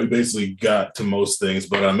free ride, we basically got to most things.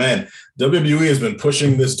 But man, WWE has been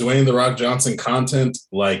pushing this Dwayne The Rock Johnson content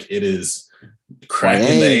like it is crack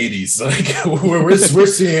in the 80s. Like we're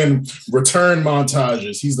seeing return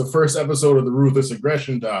montages. He's the first episode of the Ruthless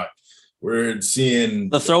Aggression doc. We're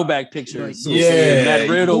seeing the throwback pictures. Matt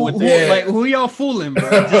Riddle with like who y'all fooling, bro?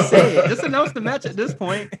 Just say it. Just announce the match at this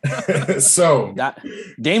point. So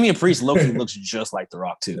Damian Priest Loki looks just like The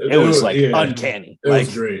Rock too. It was like uncanny. It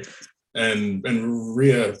was great. And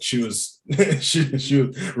Rhea,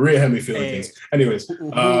 Rhea had me feeling things. Anyways,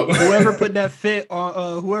 whoever put that fit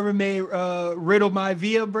on whoever made Riddle my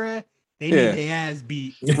Via, bruh, they need their ass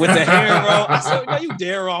beat with the hair roll. I said, "No, you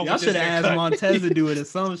dare roll." Y'all should have asked Montez to do it or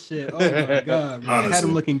some shit. Oh my god, bro. Had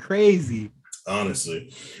him looking crazy.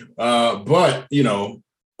 Honestly, but you know,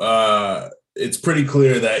 it's pretty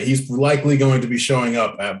clear that he's likely going to be showing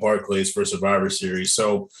up at Barclays for Survivor Series.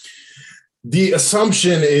 So the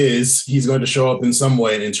assumption is he's going to show up in some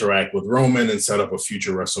way and interact with Roman and set up a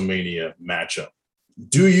future WrestleMania matchup.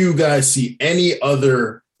 Do you guys see any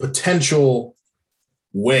other potential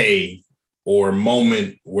way or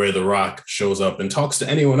moment where The Rock shows up and talks to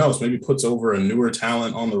anyone else, maybe puts over a newer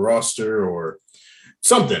talent on the roster or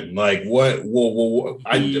something? Like what? Go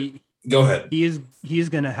ahead. He's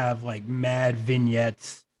gonna have like mad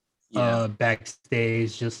vignettes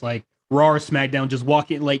backstage, just like Raw or SmackDown, just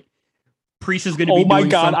walking like Priest is gonna be doing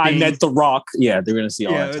something. I met The Rock. Yeah, they're gonna see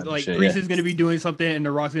all that type like of shit. Priest is gonna be doing something and The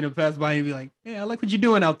Rock's gonna pass by and be like, "Hey, I like what you're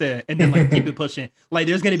doing out there," and then like keep it pushing. Like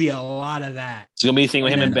there's gonna be a lot of that. It's gonna be a thing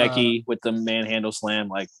with him and Becky with the manhandle slam,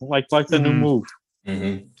 like the new move.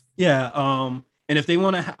 Mm-hmm. Yeah. And if they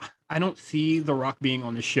want to, I don't see The Rock being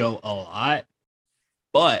on the show a lot,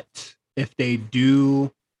 but if they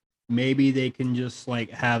do, maybe they can just like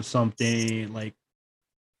have something like.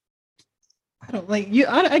 I don't like you.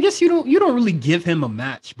 I guess you don't really give him a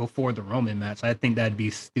match before the Roman match. I think that'd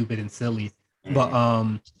be stupid and silly.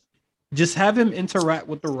 But just have him interact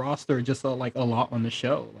with the roster just like a lot on the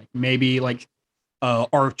show. Like maybe like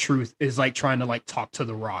R-Truth is like trying to like talk to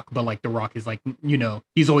The Rock, but like The Rock is like, you know,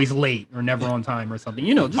 he's always late or never on time or something.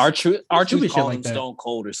 You know, R-Truth calling him Stone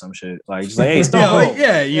Cold or some shit. Like just like, hey, Stone Cold.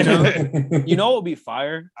 Yeah, you know. You know what would be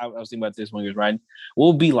fire? I was thinking about this when he was riding. What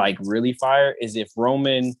would be like really fire is if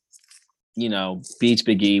Roman, you know, beats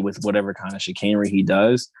Big E with whatever kind of chicanery he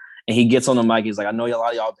does, and he gets on the mic. He's like, "I know a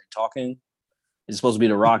lot of y'all been talking. It's supposed to be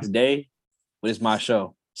The Rock's day, but it's my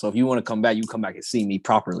show. So if you want to come back, you come back and see me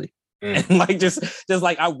properly." And like just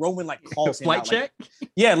like Roman like calls him flight out, check. Like,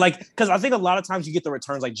 yeah, like because I think a lot of times you get the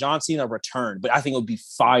returns like John Cena returned, but I think it would be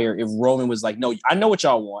fire if Roman was like, "No, I know what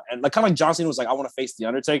y'all want," and like kind of like John Cena was like, "I want to face the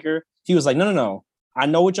Undertaker." He was like, "No, I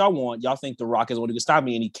know what y'all want. Y'all think The Rock is the one who can stop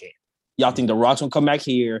me, and he can't. Y'all think The Rock's gonna come back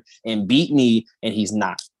here and beat me, and he's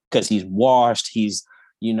not because he's washed. He's,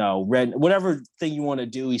 you know, red. Whatever thing you want to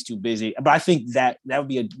do, he's too busy." But I think that would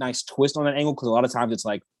be a nice twist on that angle because a lot of times it's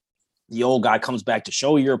like the old guy comes back to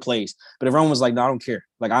show your place. But if Roman was like, "No, I don't care.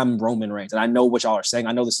 Like I'm Roman Reigns, and I know what y'all are saying.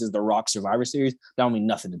 I know this is the Rock Survivor Series. That don't mean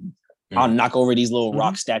nothing to me. I'll knock over these little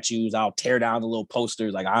Rock statues. I'll tear down the little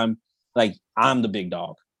posters. Like I'm the big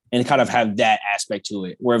dog." And kind of have that aspect to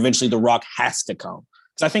it, where eventually The Rock has to come.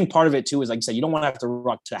 Because I think part of it too is like you said, you don't want to have The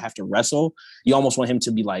Rock to have to wrestle. You almost want him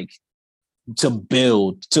to be like to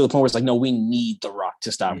build to the point where it's like, no, we need The Rock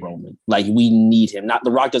to stop Roman. Like we need him. Not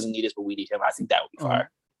The Rock doesn't need us, but we need him. I think that would be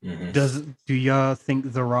fire. Do y'all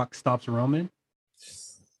think The Rock stops Roman?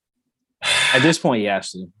 At this point, he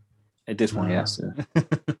has to.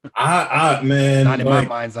 Man, not in my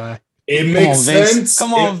mind's eye. It makes sense.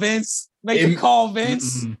 Come on, Vince. Make the call,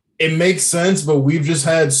 Vince. It makes sense, but we've just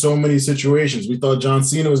had so many situations. We thought John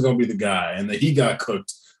Cena was going to be the guy, and that he got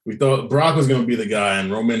cooked We thought Brock was going to be the guy,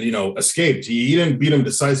 and Roman, escaped. He didn't beat him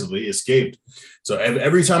decisively. He escaped. So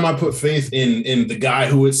every time I put faith in the guy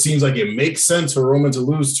who it seems like it makes sense for Roman to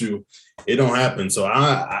lose to, it don't happen. So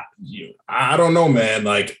I don't know, man.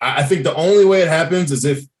 Like I think the only way it happens is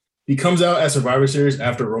if he comes out at Survivor Series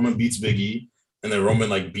after Roman beats Big E, and then Roman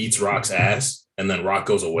like beats Rock's ass, and then Rock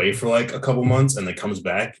goes away for like a couple months, and then comes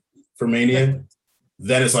back for Mania.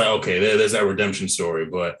 Then it's like, okay, there's that redemption story.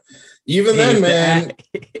 But even then, man,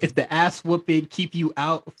 if the ass whooping keep you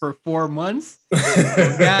out for 4 months,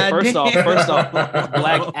 first off,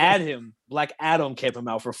 Black Adam kept him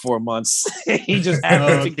out for 4 months. He just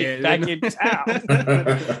happened to get back in town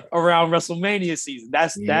around WrestleMania season.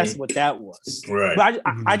 That's what that was. Right. But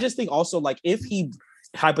I just think also, like, if he,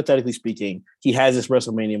 hypothetically speaking, he has this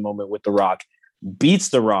WrestleMania moment with The Rock, beats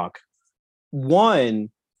The Rock. One,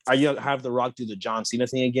 are you gonna have The Rock do the John Cena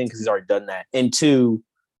thing again because he's already done that? And two,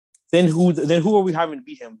 then who are we having to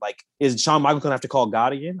beat him? Like, is Shawn Michaels gonna have to call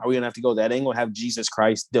God again? Are we gonna have to go that angle and have Jesus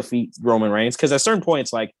Christ defeat Roman Reigns? Because at certain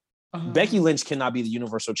points, like Becky Lynch cannot be the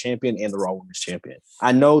Universal Champion and the Raw Women's Champion.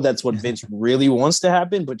 I know that's what Vince really wants to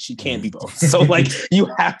happen, but she can't be both. So like, you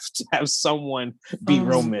have to have someone beat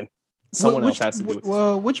Roman. Someone else has to do it.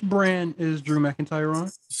 Well, which brand is Drew McIntyre on?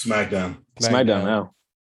 SmackDown now.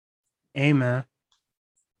 Hey, man.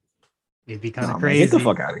 It'd be kind of crazy. Get the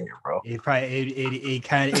fuck out of here, bro.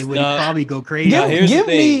 It would probably go crazy. Give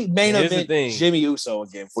me main event Jimmy Uso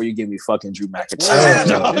again before you give me fucking Drew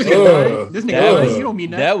McIntyre. This nigga, you don't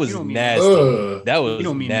mean that. That was nasty. That was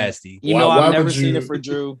nasty. You know, I've never seen it for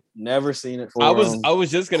Drew. Never seen it for. I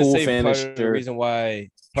was just gonna say part of the reason why I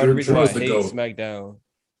hate SmackDown.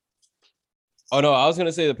 Oh no, I was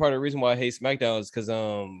gonna say the part of the reason why I hate SmackDown is because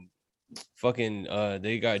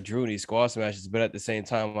they got Drew in these squash matches, but at the same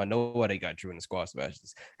time, I know why they got Drew in the squash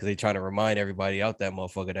matches because they trying to remind everybody out that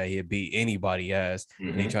motherfucker that he'd beat anybody ass.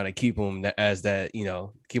 And they trying to keep him as that,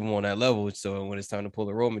 keep him on that level. So when it's time to pull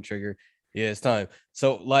the Roman trigger, yeah, it's time.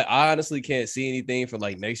 So like, I honestly can't see anything for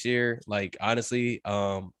like next year. Like honestly,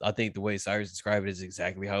 I think the way Cyrus described it is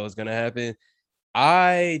exactly how it's gonna happen.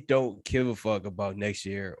 I don't give a fuck about next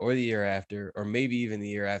year or the year after, or maybe even the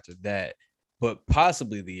year after that, but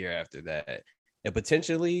possibly the year after that, and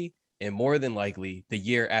potentially and more than likely the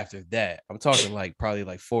year after that. I'm talking like probably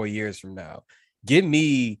like 4 years from now. Give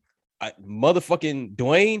me motherfucking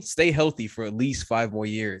Dwayne, stay healthy for at least 5 more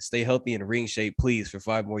years. Stay healthy in ring shape, please, for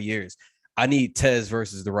 5 more years. I need Tez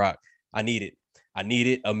versus The Rock. I need it. I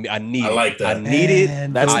like that. I need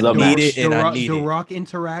it. That's the match. The Rock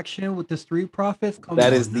interaction with the Street Profits.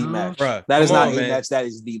 That is the match. Bruh, that is not a match. That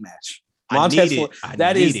is the match.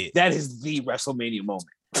 That is the WrestleMania moment.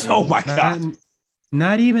 Oh my god!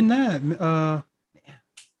 Not even that.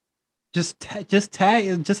 Just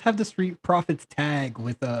have the Street Profits tag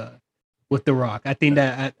with The Rock. I think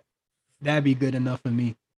that'd be good enough for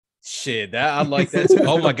me. Shit, that I like that too.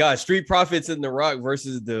 Oh my god, Street Profits and The Rock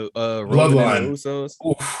versus the Bloodline Usos.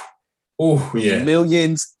 Oh yeah,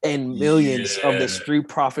 millions and millions of the Street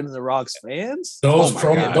Profit and The Rock's fans. Those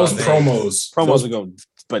promos are going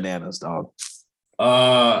bananas, dog.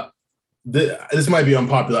 This might be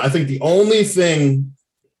unpopular. I think the only thing,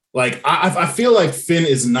 like, I feel like Finn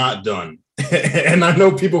is not done, and I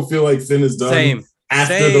know people feel like Finn is done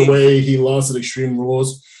after the way he lost at Extreme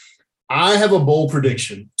Rules. I have a bold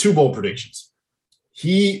prediction, 2 bold predictions.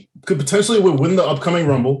 He could potentially win the upcoming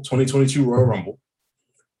Rumble, 2022 Royal Rumble.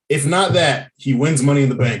 If not that, he wins Money in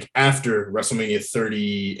the Bank after WrestleMania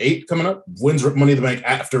 38 coming up, wins Money in the Bank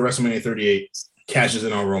after WrestleMania 38, cashes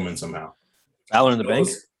in on Roman somehow. Valor in the Bank?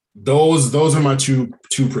 Those are my two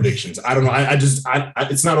predictions. I don't know. I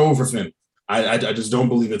it's not over Finn. I just don't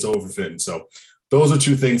believe it's over Finn. So those are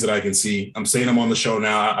 2 things that I can see. I'm saying them on the show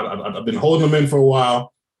now. I've been holding them in for a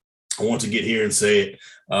while. I want to get here and say it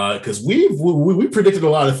because we predicted a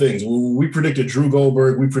lot of things. We predicted Drew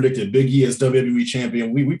Goldberg. We predicted Big E as WWE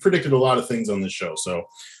champion. We predicted a lot of things on this show. So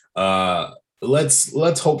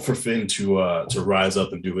let's hope for Finn to rise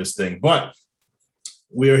up and do his thing. But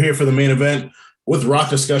we are here for the main event with Rock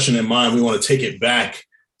discussion in mind. We want to take it back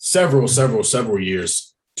several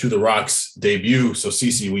years to the Rock's debut. So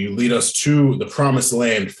Cece, will you lead us to the promised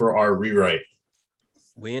land for our rewrite?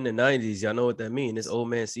 We in the 90s. Y'all know what that means. It's old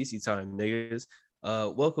man CC time, niggas.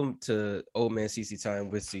 Welcome to Old Man CC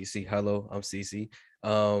Time with CC. Hello, I'm CC.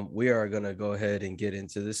 We are going to go ahead and get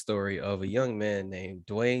into the story of a young man named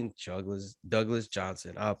Dwayne Douglas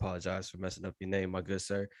Johnson. I apologize for messing up your name, my good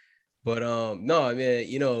sir. But no, I mean,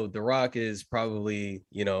 The Rock is probably,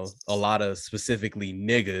 a lot of specifically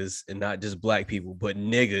niggas and not just black people, but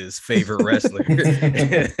niggas' favorite wrestler.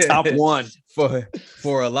 Top one.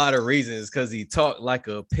 For a lot of reasons, because he talked like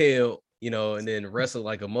a pale and then wrestle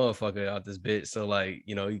like a motherfucker out this bitch. So like,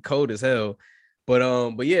 he cold as hell.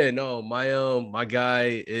 But yeah, no, my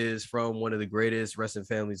guy is from one of the greatest wrestling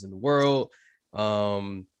families in the world.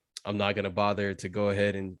 I'm not gonna bother to go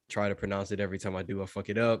ahead and try to pronounce it every time I do. I fuck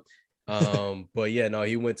it up. But yeah, no,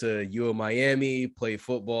 he went to U of Miami, played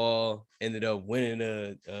football, ended up winning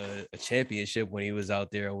a championship when he was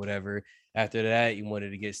out there or whatever. After that, he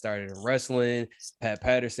wanted to get started in wrestling. Pat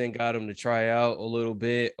Patterson got him to try out a little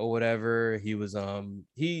bit or whatever.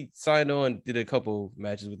 He signed on, did a couple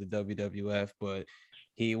matches with the WWF, but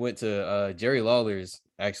he went to Jerry Lawler's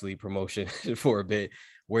actually promotion for a bit,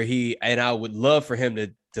 where and I would love for him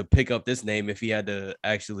to pick up this name if he had to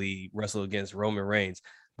actually wrestle against Roman Reigns,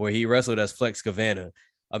 where he wrestled as Flex Cavana.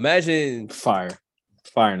 Imagine fire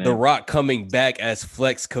name. The Rock coming back as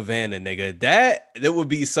Flex Cavana, nigga. That would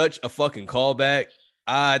be such a fucking callback.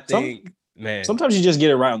 I think, man. Sometimes you just get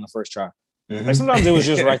it right on the first try. Mm-hmm. Like sometimes it was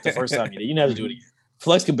just right the first time. You didn't have to do it again.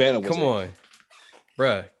 Flex Cavana was Come on,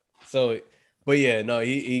 bruh. So, but yeah, no,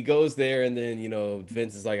 he goes there, and then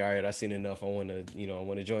Vince is like, all right, I've seen enough. I want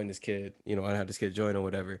to join this kid. I have this kid join or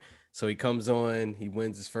whatever. So he comes on, he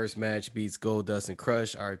wins his first match, beats Goldust and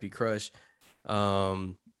Crush, RIP Crush.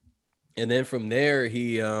 And then from there,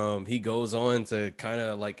 he goes on to kind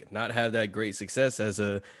of like not have that great success as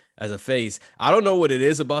a face. I don't know what it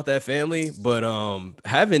is about that family, but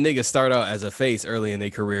having niggas start out as a face early in their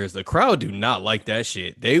careers, the crowd do not like that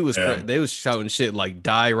shit. They was shouting shit like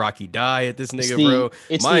 "Die Rocky Die" at this nigga, bro.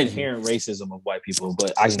 It's the inherent racism of white people,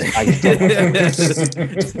 but I they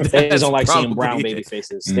just don't like seeing brown baby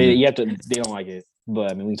faces. They don't like it.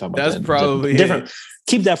 But I mean, we can talk about that's that. Probably different.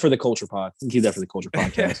 Keep that for the culture pod. Keep that for the culture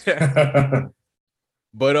podcast.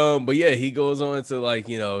 But yeah, he goes on to like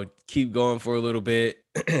keep going for a little bit.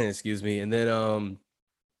 Excuse me, and then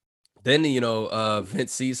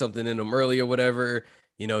Vince sees something in him early or whatever.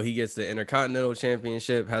 He gets the Intercontinental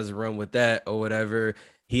Championship, has a run with that or whatever.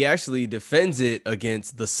 He actually defends it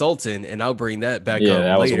against the Sultan, and I'll bring that back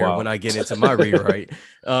up later when I get into my rewrite.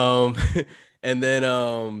 And then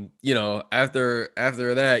after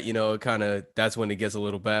that, kind of that's when it gets a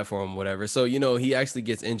little bad for him, whatever. So he actually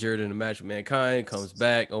gets injured in a match with Mankind, comes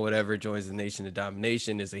back or whatever, joins the Nation of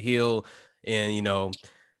Domination, is a heel, and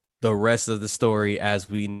the rest of the story as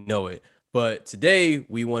we know it. But today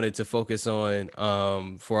we wanted to focus on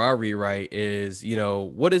for our rewrite is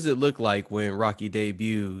what does it look like when Rocky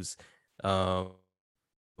debuts, and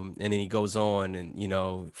then he goes on,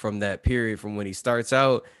 and from that period from when he starts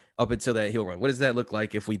out up until that heel run, what does that look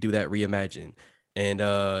like if we do that reimagine?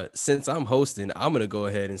 And since I'm hosting, I'm gonna go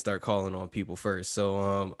ahead and start calling on people first.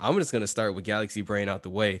 So I'm just gonna start with Galaxy Brain out the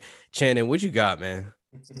way. Channing, what you got, man?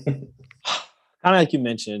 Kind of like you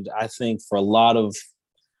mentioned, I think for a lot of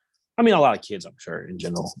kids, I'm sure in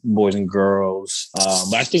general, boys and girls,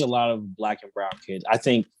 but I think a lot of black and brown kids, I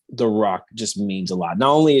think The Rock just means a lot.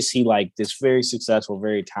 Not only is he like this very successful,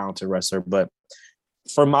 very talented wrestler, but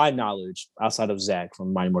for my knowledge, outside of Zach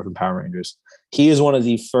from Mighty Morphin Power Rangers, he is one of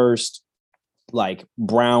the first like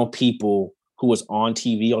brown people who was on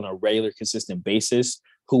TV on a regular, consistent basis,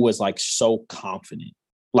 who was like so confident.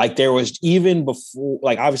 Like there was even before,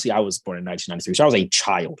 like obviously I was born in 1993, so I was a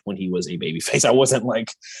child when he was a babyface. I wasn't like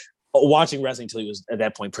watching wrestling until he was at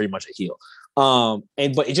that point pretty much a heel.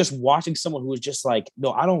 But just watching someone who was just like,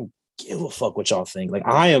 no, I don't give a fuck what y'all think. Like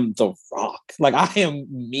I am The Rock. Like I am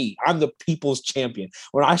me. I'm the people's champion.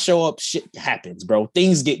 When I show up, shit happens, bro.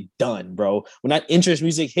 Things get done, bro. When that interest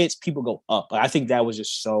music hits, people go up. Like, I think that was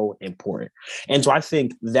just so important. And so I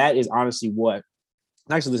think that is honestly what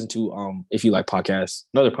I actually listen to, if you like podcasts,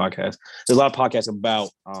 another podcast. There's a lot of podcasts about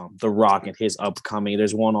The Rock and his upcoming.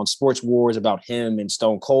 There's one on Sports Wars about him and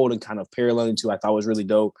Stone Cold and kind of paralleling to, I thought was really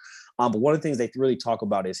dope. But one of the things they really talk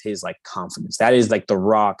about is his like confidence. That is like The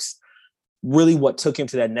Rock's really what took him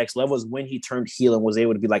to that next level is when he turned heel and was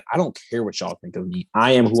able to be like, I don't care what y'all think of me.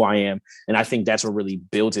 I am who I am. And I think that's what really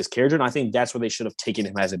builds his character. And I think that's where they should have taken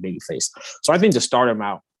him as a babyface. So I think to start him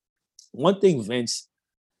out, one thing Vince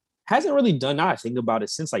hasn't really done, now I think about it,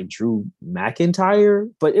 since like Drew McIntyre,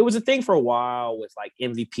 but it was a thing for a while with like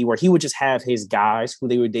MVP where he would just have his guys who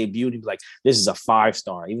they would debut and he'd be like, this is a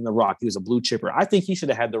 5-star. Even The Rock, he was a blue chipper. I think he should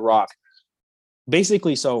have had The Rock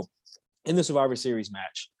basically. So in the Survivor Series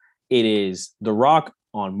match, it is The Rock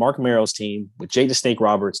on Mark Merrill's team with Jake the Snake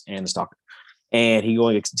Roberts and the Stalker. And he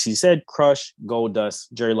said Crush,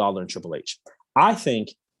 Goldust, Jerry Lawler, and Triple H. I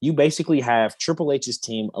think you basically have Triple H's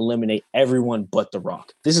team eliminate everyone but The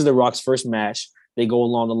Rock. This is The Rock's first match. They go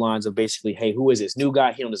along the lines of basically, hey, who is this new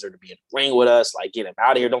guy? He don't deserve to be in the ring with us. Like, get him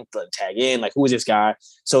out of here. Don't tag in. Like, who is this guy?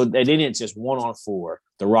 So they didn't just 1-on-4,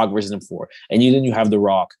 The Rock versus them 4. And then you have The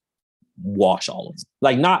Rock wash all of them.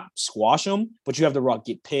 Like, not squash them, but you have The Rock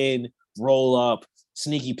get pinned, roll up,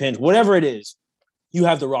 sneaky pins, whatever it is. You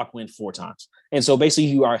have The Rock win 4 times. And so basically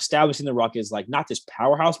you are establishing The Rock as like not this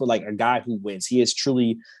powerhouse, but like a guy who wins. He is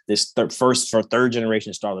truly this third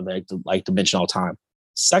generation star that I like to mention all the time.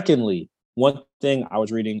 Secondly, one thing I was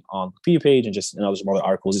reading on the Wikipedia page and just in some other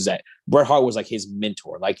articles is that Bret Hart was like his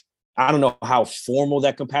mentor. Like, I don't know how formal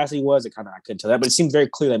that capacity was. I couldn't tell that, but it seemed very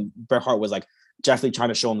clear that Bret Hart was like definitely trying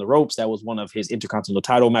to show him the ropes. That was one of his Intercontinental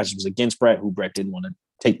title matches was against Bret, who Bret didn't want to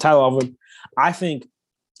take the title off him. I think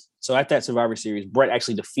so. At that Survivor Series, Bret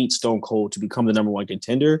actually defeats Stone Cold to become the number 1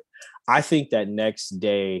 contender. I think that next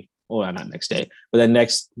day, well, not next day, but that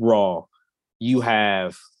next Raw, you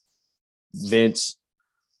have Vince,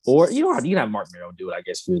 or you can have Mark Merrow do it, I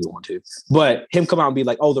guess, if you really want to. But him come out and be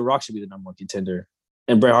like, oh, The Rock should be the number 1 contender,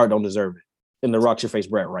 and Bret Hart don't deserve it. And The Rock should face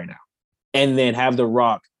Bret right now. And then have The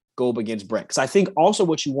Rock go up against Bret. Because I think also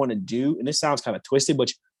what you want to do, and this sounds kind of twisted,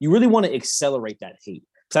 but you really want to accelerate that hate.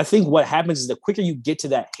 Because I think what happens is the quicker you get to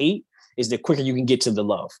that hate is the quicker you can get to the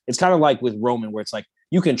love. It's kind of like with Roman, where it's like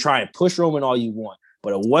you can try and push Roman all you want,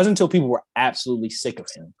 but it wasn't until people were absolutely sick of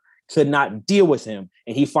him, could not deal with him,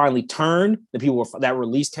 and he finally turned, the people were, that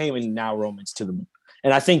release came, and now Roman's to the moon.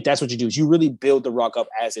 And I think that's what you do, is you really build The Rock up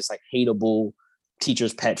as this like hateable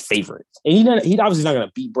teacher's pet favorite. And he obviously not going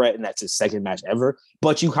to beat Bret, and that's his second match ever,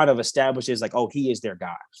 but you kind of establish it as like, oh, he is their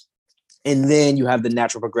guy. And then you have the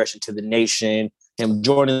natural progression to the Nation, him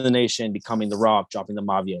joining the Nation, becoming The Rock, dropping the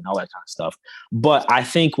Mafia, and all that kind of stuff. But I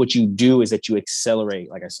think what you do is that you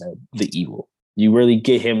accelerate, like I said, the evil. You really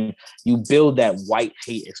get him, you build that white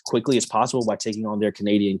hate as quickly as possible by taking on their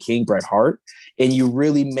Canadian king, Bret Hart. And you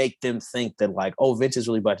really make them think that like, oh, Vince is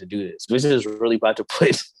really about to do this. Vince is really about to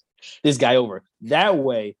put this guy over. That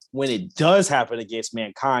way, when it does happen against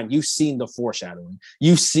Mankind, you've seen the foreshadowing.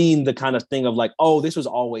 You've seen the kind of thing of like, oh, this was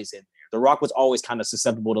always in there. The Rock was always kind of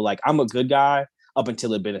susceptible to like, I'm a good guy up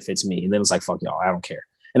until it benefits me. And then it's like, fuck y'all, I don't care.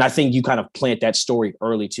 And I think you kind of plant that story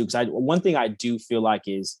early too. Because one thing I do feel like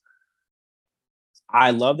is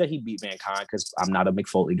I love that he beat Mankind, because I'm not a Mick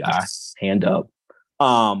Foley guy, hand up.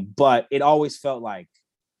 But it always felt like,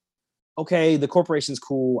 okay, the corporation's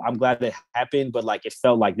cool. I'm glad that happened, but like it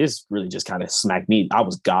felt like this really just kind of smacked me. I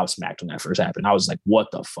was gobsmacked when that first happened. I was like,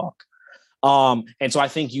 what the fuck? And so I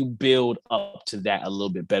think you build up to that a little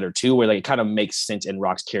bit better too, where like it kind of makes sense in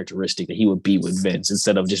Rock's characteristic that he would be with Vince,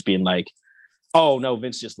 instead of just being like, oh no,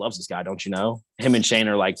 Vince just loves this guy, don't you know? Him and Shane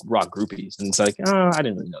are like Rock groupies. And it's like, I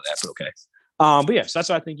didn't really know that, but okay. But yeah, so that's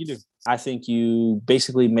what I think you do. I think you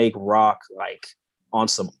basically make Rock like on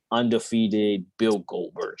some undefeated Bill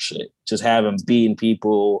Goldberg shit. Just have him beating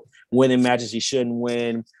people, winning matches he shouldn't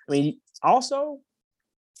win. I mean, also,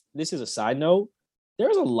 this is a side note,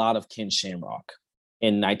 there's a lot of Ken Shamrock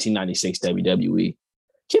in 1996 WWE.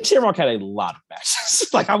 Ken Shamrock had a lot of matches.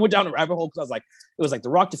 Like, I went down the rabbit hole because I was like, it was like The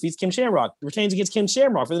Rock defeats Ken Shamrock, retains against Ken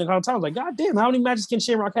Shamrock for the kind of time. I was like, God damn, how many matches Ken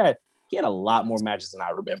Shamrock had? He had a lot more matches than I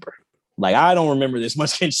remember. Like, I don't remember this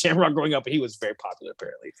much Ken Shamrock growing up, but he was very popular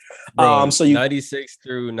apparently. Bro, so 96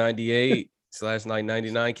 through 98 /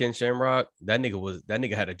 99 Ken Shamrock, that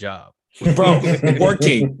nigga had a job. Bro,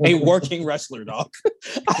 a working wrestler, dog.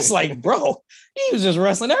 I was like, bro, he was just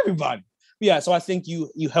wrestling everybody. Yeah, so I think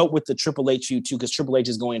you help with the Triple H too, because Triple H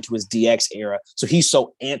is going into his DX era. So he's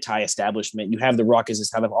so anti-establishment. You have The Rock as this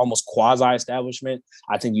kind of almost quasi-establishment.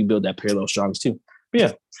 I think you build that parallel strong too. But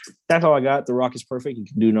yeah, that's all I got. The Rock is perfect. He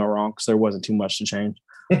can do no wrong because there wasn't too much to change.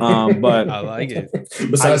 But I like it.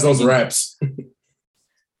 Besides those raps.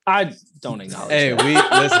 I don't acknowledge. Hey,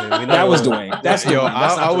 that was Dwayne. That's yo.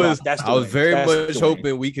 I was very much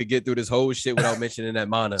hoping we could get through this whole shit without mentioning that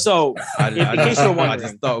mana. So, in case you're wondering, I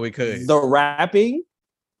just thought we could. The rapping,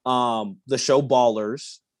 the show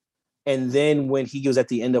Ballers, and then when he was at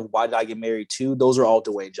the end of Why Did I Get Married Too? Those are all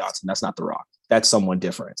Dwayne Johnson. That's not The Rock. That's someone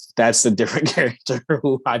different. That's a different character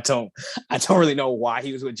who I don't really know why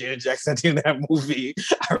he was with Janet Jackson in that movie.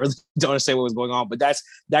 I really don't understand what was going on, but that's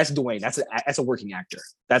Dwayne. That's a working actor.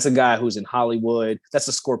 That's a guy who's in Hollywood. That's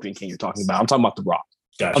the Scorpion King you're talking about. I'm talking about The Rock.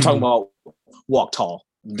 Gotcha. I'm talking about Walk Tall.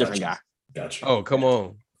 Different guy. Gotcha. Oh, come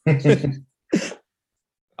on.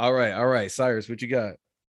 All right. Cyrus, what you got?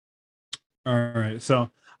 All right. So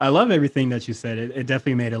I love everything that you said. It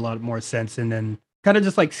definitely made a lot more sense. And then kind of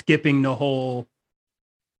just like skipping the whole,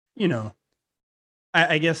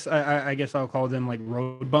 I guess I'll call them like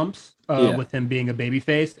road bumps with him being a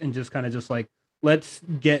babyface, and just kind of just like, let's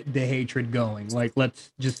get the hatred going. Like,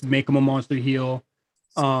 let's just make him a monster heel.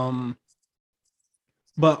 But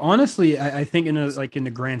honestly, I think in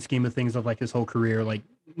the grand scheme of things of like his whole career, like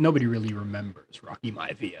nobody really remembers Rocky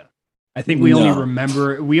Maivia. I think we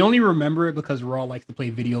only remember it because Raw likes to play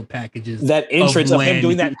video packages. That entrance of him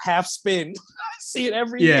doing that half spin. I see it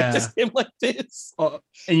every year. Just him like this.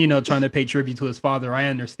 And trying to pay tribute to his father. I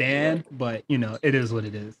understand, but it is what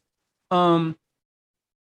it is. I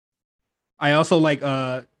also like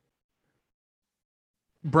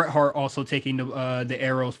Bret Hart also taking the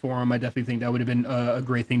arrows for him. I definitely think that would have been a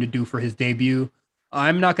great thing to do for his debut.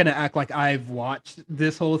 I'm not gonna act like I've watched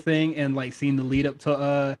this whole thing and like seen the lead up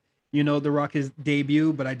to The Rock's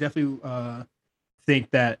debut, but I definitely think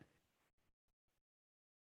that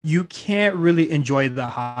you can't really enjoy the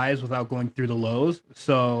highs without going through the lows.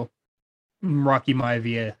 So Rocky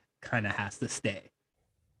Maivia kind of has to stay.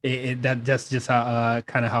 That's just how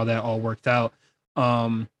kind of how that all worked out.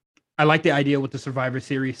 I like the idea with the Survivor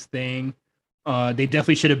Series thing. They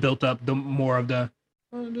definitely should have built up more of the.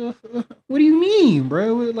 What do you mean,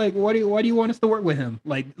 bro? Like, why do you want us to work with him?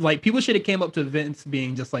 Like people should have came up to Vince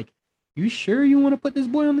being just like, "You sure you want to put this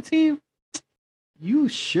boy on the team? You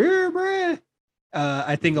sure, bro?"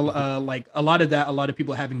 I think like a lot of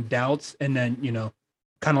people having doubts, and then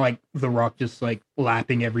kind of like The Rock just like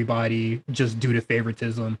lapping everybody just due to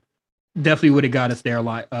favoritism. Definitely would have got us there a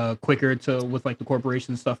lot quicker with like the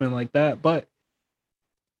corporation stuff and like that, but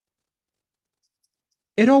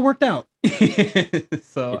it all worked out.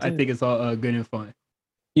 So I think it's all good and fun.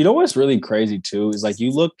 You know what's really crazy too is like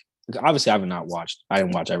you look. Obviously, I didn't watch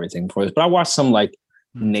everything before this, but I watched some like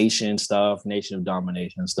Nation of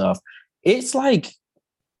Domination stuff. It's like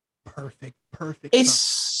perfect.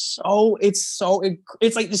 It's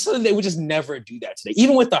like something they would just never do that today.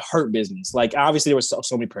 Even with the Hurt business, like obviously there was so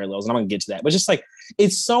many parallels, and I'm gonna get to that. But just like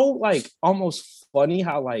it's so like almost funny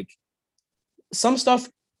how like some stuff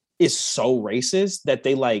is so racist that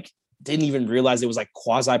they like didn't even realize it was like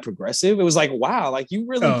quasi progressive. It was like, wow, like you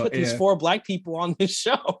really put these 4 black people on this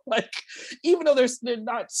show. Like, even though they're saying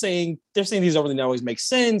these don't really always make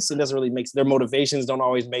sense. It doesn't really make their motivations don't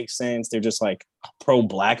always make sense. They're just like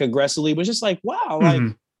pro-black aggressively, but it's just like, wow, like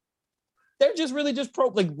they're just really just pro,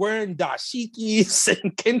 like wearing dashikis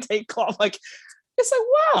and kente cloth. Like, it's like,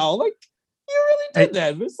 wow, like you really did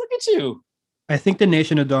that. Let's look at you. I think the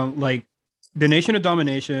Nation of Domination,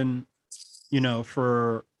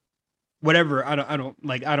 for whatever, I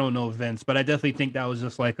don't know Vince, but I definitely think that was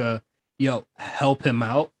just like a help him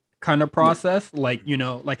out kind of process. Like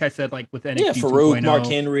like I said, like with NXT Farouk, 2.0. Mark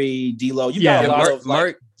Henry, D'Lo, you got a lot of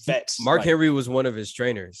like vets. Mark Henry was one of his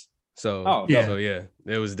trainers, so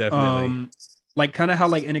it was definitely like kind of how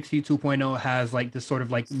like NXT 2.0 has like this sort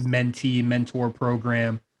of like mentee mentor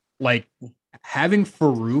program. Like having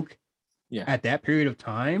Farouk at that period of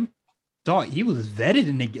time, dog, he was vetted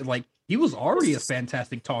in the like. He was already a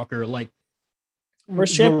fantastic talker. Like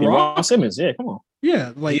first champion, Ron Simmons. Yeah, come on.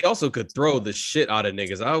 Yeah, like he also could throw the shit out of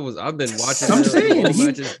niggas. I've been watching. I'm saying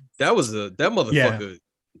matches. That motherfucker.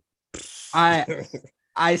 Yeah.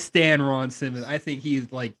 I stand Ron Simmons. I think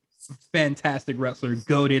he's like fantastic wrestler,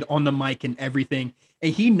 goated on the mic and everything,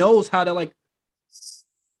 and he knows how to like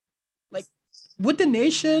with the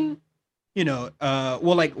Nation.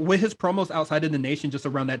 Like with his promos outside of the Nation, just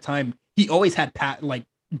around that time, he always had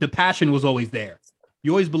the passion was always there.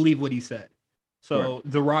 You always believe what he said. So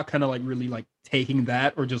The Rock kind of like really like taking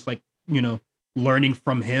that or just like, learning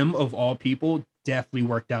from him of all people definitely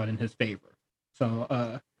worked out in his favor. So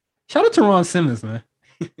shout out to Ron Simmons, man.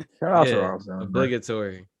 Shout out to Ron Simmons.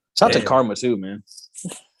 Obligatory. Shout out to Karma too, man.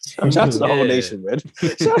 Shout out to the whole nation, man.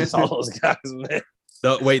 Shout out to all those guys, man.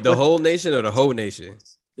 The whole nation or the whole nation?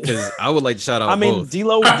 Because I would like to shout out. I mean, both.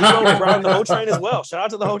 D'Lo brought in the whole train as well. Shout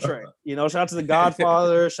out to the whole train. Shout out to the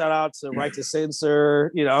Godfather. Shout out to Right to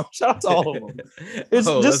Censor. Shout out to all of them. It's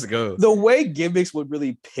just let's go. The way gimmicks would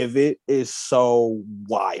really pivot is so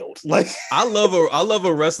wild. Like I love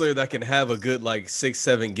a wrestler that can have a good like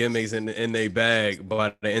 6-7 gimmicks in their bag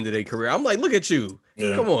by the end of their career. I'm like, look at you.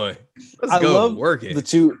 Yeah. Come on. Let's go. Love work it. The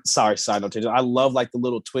two. Sorry, side note. I love like the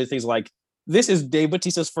little twist things like. This is Dave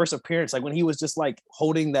Bautista's first appearance, like when he was just like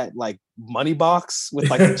holding that like money box with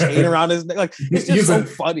like a chain around his neck. Like it's just so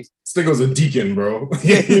funny. This thing was a deacon, bro.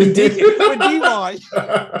 Yeah, he's a deacon with Devon.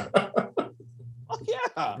 Oh,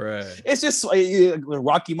 yeah, right. It's just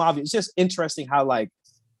Rocky Maivia. It's just interesting how like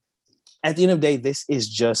at the end of the day, this is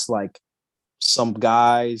just like some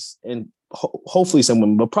guys and hopefully some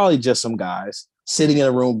women, but probably just some guys sitting in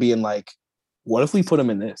a room being like, "What if we put him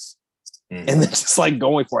in this?" And then just like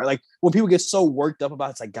going for it. Like when people get so worked up about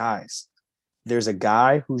it, it's like, guys, there's a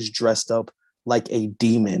guy who's dressed up like a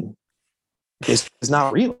demon. It's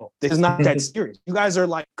not real. This is not that serious. You guys are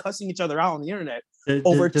like cussing each other out on the internet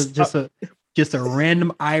over just a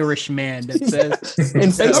random Irish man that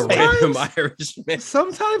says a random Irish man.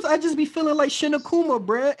 Sometimes I just be feeling like Shinakuma,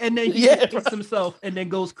 bruh. And then he hits himself and then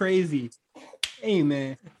goes crazy. Hey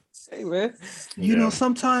man. You know,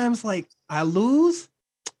 sometimes like I lose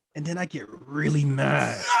and then I get really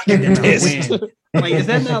mad and then I win. Like, is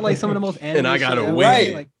that not like some of the most anime and I gotta win?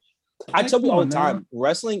 Right. Like, I tell people all the time,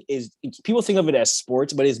 wrestling is, people think of it as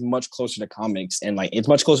sports, but it's much closer to comics, and like it's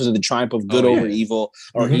much closer to the triumph of good over evil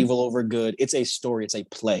or evil over good. It's a story, it's a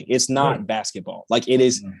play. It's not basketball. Like it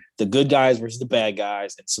is the good guys versus the bad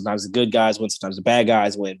guys, and sometimes the good guys win, sometimes the bad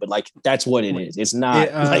guys win. But like that's what it is. It's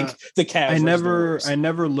not like the Cavs. I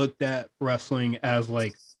never looked at wrestling as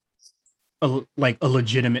like a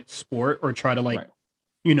legitimate sport or try to like.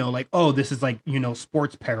 You know, like, oh, this is like, you know,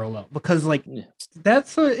 sports parallel, because like that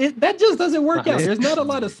just doesn't work out. There's not a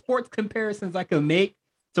lot of sports comparisons I can make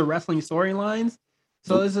to wrestling storylines.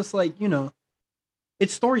 So it's just like, you know,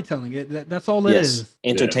 it's storytelling. That's all it is.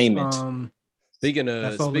 Entertainment.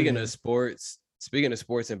 Speaking of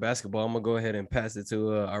sports and basketball, I'm gonna go ahead and pass it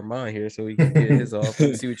to Armand here so he can get his off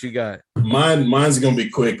and see what you got. Mine's gonna be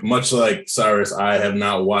quick. Much like Cyrus, I have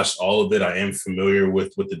not watched all of it. I am familiar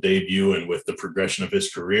with the debut and with the progression of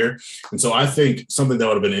his career, and so I think something that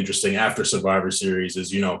would have been interesting after Survivor Series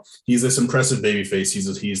is, you know, he's this impressive babyface.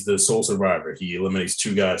 He's the sole survivor. He eliminates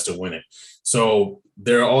 2 guys to win it. So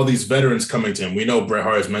there are all these veterans coming to him. We know Bret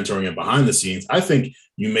Hart is mentoring him behind the scenes. I think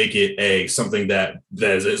you make it something that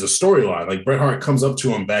is a storyline. Like Bret Hart comes up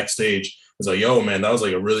to him backstage. It's like, yo, man, that was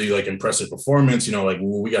like a really like impressive performance. You know, like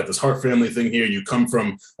we got this Hart family thing here. You come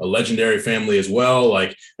from a legendary family as well.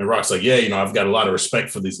 Like, and Rock's like, yeah, you know, I've got a lot of respect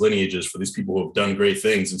for these lineages, for these people who have done great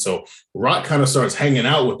things. And so Rock kind of starts hanging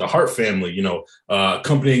out with the Hart family, you know,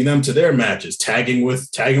 accompanying them to their matches, tagging with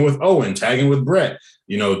Owen, tagging with Bret,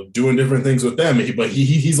 you know, doing different things with them. But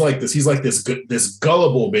he's like this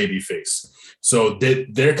gullible baby face. So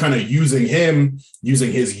they're kind of using him,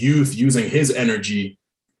 using his youth, using his energy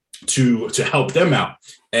to help them out.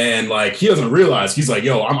 And like he doesn't realize, he's like,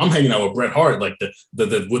 yo, I'm hanging out with Bret Hart, like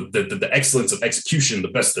the excellence of execution, the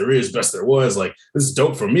best there is, best there was. Like, this is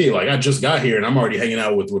dope for me. Like, I just got here and I'm already hanging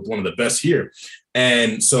out with one of the best here.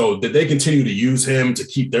 And so that they continue to use him to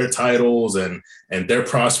keep their titles and they're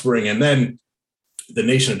prospering. And then the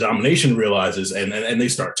Nation of Domination realizes and they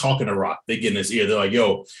start talking to Rock. They get in his ear. They're like,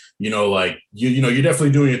 yo, you know, like, you know, you're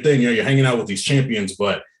definitely doing your thing. You know, you're hanging out with these champions,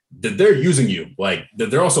 but they're using you. Like,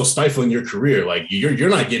 they're also stifling your career. Like, you're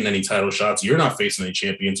not getting any title shots. You're not facing any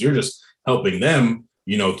champions. You're just helping them,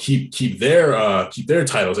 you know, keep their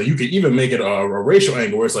titles. And you could even make it a racial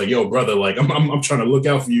angle where it's like, yo, brother, like I'm trying to look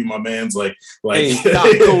out for you, my man's like hey, stop,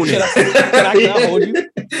 can I hold you?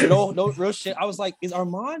 No, real shit. I was like, is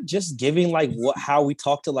Armand just giving like how we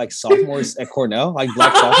talk to like sophomores at Cornell, like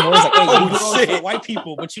black sophomores? Like, hey, you white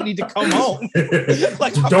people, but you need to come home.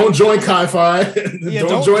 Like, don't join Chi-Fi. Yeah,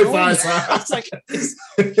 don't join Phi-Phi. I was like,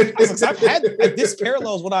 I've had like, this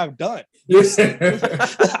parallels what I've done.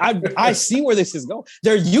 I see where this is going.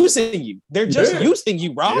 They're using you. They're just using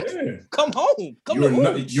you, Rob. Yeah. Come home.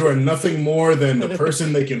 You are nothing more than the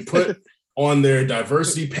person they can put on their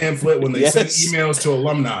diversity pamphlet when they send emails to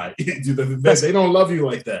alumni. They don't love you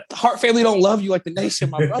like that. The Hart family don't love you like the Nation,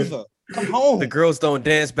 my brother. Come home. The girls don't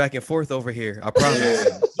dance back and forth over here. I promise.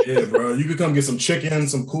 Yeah, bro. You could come get some chicken,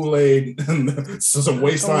 some Kool-Aid, some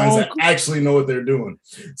waistlines that actually know what they're doing.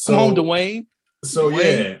 So, come home, Dwayne. So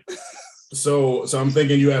Dwayne. Yeah. So I'm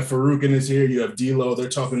thinking you have Farouk in this here, you have D'Lo, they're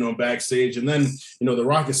talking to him backstage, and then, you know, The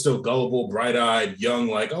Rock is still gullible, bright-eyed, young,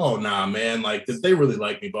 like, oh, nah, man, like, they really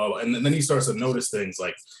like me, blah, blah. And then he starts to notice things,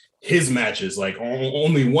 like, his matches, like,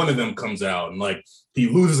 only one of them comes out, and, like, he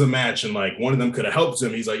loses a match, and, like, one of them could have helped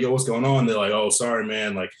him. He's like, yo, what's going on? They're like, oh, sorry,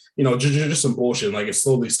 man, like, you know, just some bullshit, and, like, it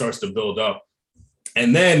slowly starts to build up.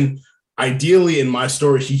 And then, ideally, in my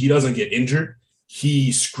story, he doesn't get injured.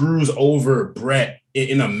 He screws over Bret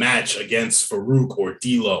in a match against Farouk or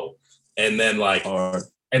D'Lo, and then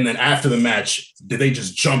after the match, they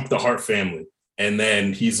just jump the Hart family, and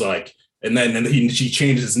then he's like, and then he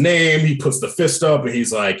changes his name, he puts the fist up, and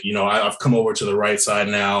he's like, you know, I've come over to the right side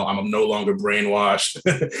now. I'm no longer brainwashed.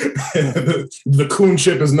 The coon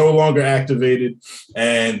chip is no longer activated,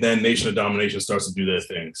 and then Nation of Domination starts to do their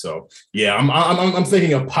thing. So yeah, I'm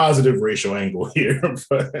thinking a positive racial angle here.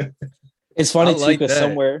 But it's funny too, because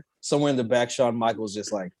somewhere in the back, Shawn Michaels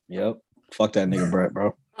just like, yep, fuck that nigga Bret,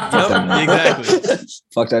 bro. Exactly.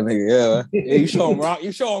 Fuck that nigga, yeah. You show him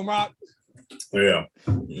rock. Yeah.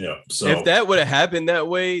 So if that would have happened that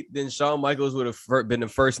way, then Shawn Michaels would have been the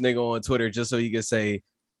first nigga on Twitter just so he could say,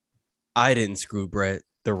 I didn't screw Bret.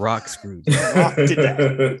 The Rock screwed.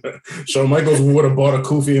 Shawn Michaels would have bought a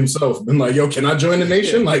kufi himself. Been like, yo, can I join the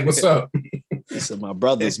Nation? Like, what's up? He said, my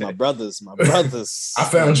brothers. I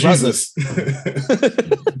found Jesus.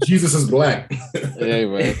 Jesus is black. Hey,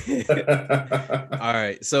 man.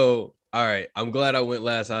 All right. I'm glad I went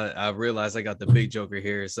last. I realized I got the big joker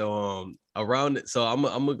here. So I'm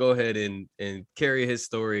gonna go ahead and carry his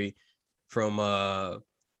story from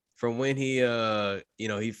when he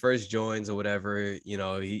he first joins or whatever.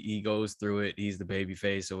 He goes through it. He's the baby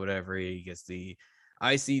face or whatever. He gets the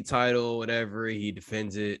IC title, whatever. He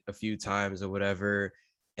defends it a few times or whatever.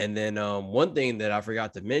 And then one thing that I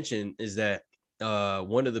forgot to mention is that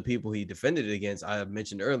one of the people he defended it against, I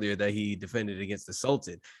mentioned earlier that he defended against the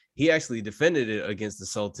Sultan. He actually defended it against the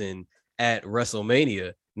Sultan at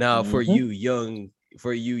WrestleMania. Now, for you young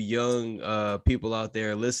people out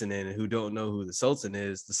there listening who don't know who the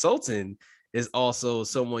Sultan is also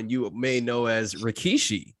someone you may know as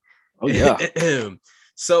Rikishi. Oh yeah.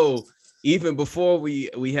 So even before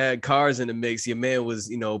we had cars in the mix, your man was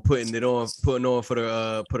putting on for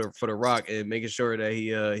the Rock and making sure that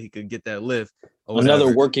he could get that lift.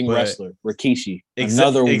 Another working wrestler, Rikishi.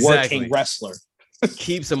 Another working wrestler.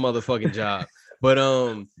 Keeps a motherfucking job. But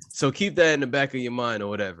so keep that in the back of your mind or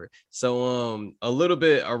whatever. So a little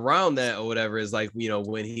bit around that or whatever is like,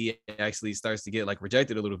 when he actually starts to get like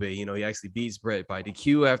rejected a little bit, he actually beats Brett by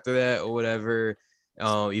DQ after that or whatever.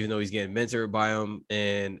 Even though he's getting mentored by him.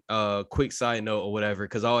 And quick side note or whatever,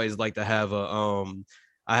 because I always like to have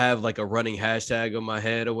I have like a running hashtag on my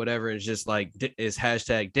head or whatever. It's just like it's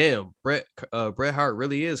hashtag damn Bret Hart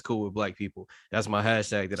really is cool with black people. That's my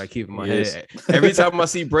hashtag that I keep in my head every time I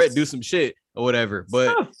see Bret do some shit or whatever.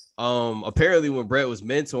 But apparently when Bret was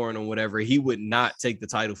mentoring or whatever, he would not take the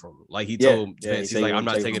title from him. Like he told Vince, he's like, I'm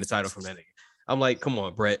not taking the title from that nigga. I'm like, come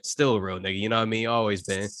on, Bret, still a real nigga. You know what I mean? Always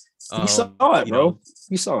been. You saw it, bro.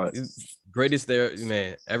 You saw it. Greatest there,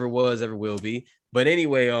 man, ever was, ever will be. But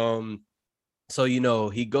anyway, so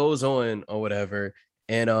he goes on or whatever,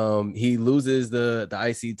 and he loses the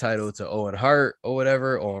IC title to Owen Hart or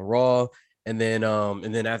whatever on Raw, and then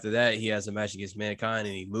after that he has a match against Mankind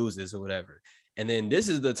and he loses or whatever. And then this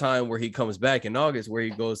is the time where he comes back in August where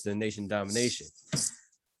he goes to Nation Domination.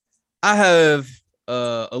 I have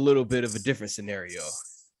a little bit of a different scenario.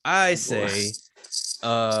 I say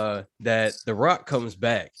that The Rock comes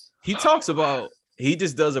back. He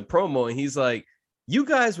just does a promo and he's like, you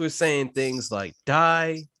guys were saying things like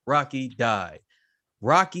die, Rocky, die.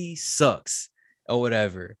 Rocky sucks or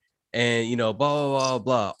whatever. And, blah, blah, blah,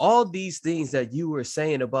 blah. All these things that you were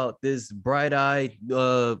saying about this bright-eyed,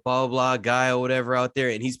 blah, blah guy or whatever out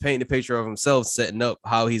there. And he's painting a picture of himself, setting up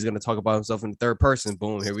how he's going to talk about himself in the third person.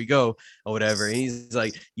 Boom, here we go or whatever. And he's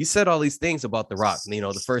like, you said all these things about The Rock,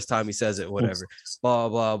 the first time he says it, or whatever, blah,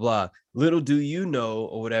 blah, blah. Little do you know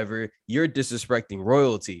or whatever, you're disrespecting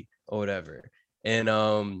royalty or whatever. And,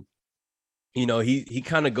 he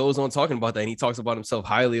kind of goes on talking about that, and he talks about himself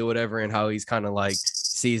highly or whatever, and how he's kind of like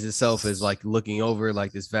sees himself as like looking over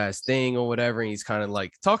like this vast thing or whatever. And he's kind of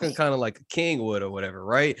like talking kind of like a king would or whatever,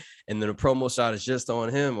 right? And then the promo shot is just on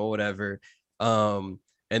him or whatever. And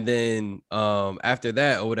then after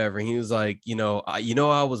that or whatever, he was like,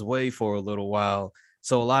 I was away for a little while.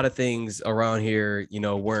 So a lot of things around here,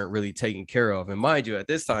 weren't really taken care of. And mind you, at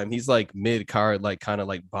this time, he's like mid card, like kind of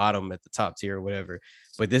like bottom at the top tier or whatever.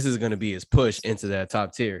 But this is going to be his push into that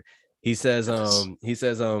top tier. He says,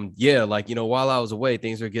 yeah, like, while I was away,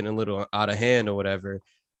 things were getting a little out of hand or whatever.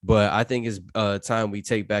 But I think it's time we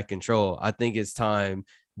take back control. I think it's time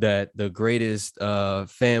that the greatest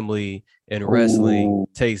family in wrestling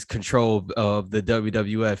takes control of the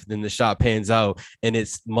WWF. Then the shot pans out and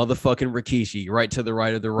it's motherfucking Rikishi right to the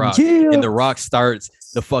right of the Rock. And the Rock starts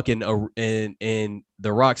the fucking and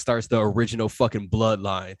the Rock starts the original fucking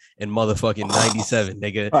bloodline in motherfucking 97,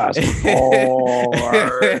 nigga.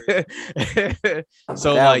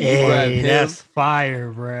 So like you grab him, that's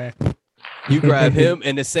fire, bro. You grab him,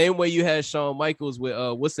 and the same way you had Shawn Michaels with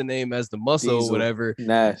what's the name as the Muscle Diesel. Or whatever.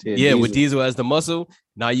 Diesel. With Diesel as the Muscle.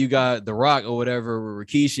 Now you got The Rock or whatever, with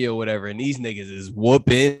Rikishi or whatever, and these niggas is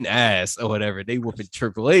whooping ass or whatever. They whooping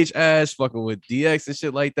Triple H ass, fucking with DX and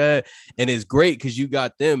shit like that. And it's great because you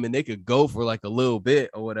got them, and they could go for like a little bit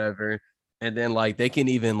or whatever. And then like they can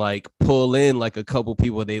even like pull in like a couple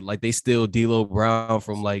people. They still D'Lo Brown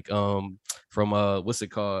from like from what's it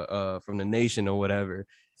called from the Nation or whatever.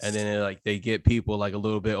 And then they get people like a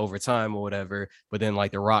little bit over time or whatever, but then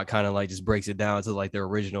like The Rock kind of like just breaks it down to like their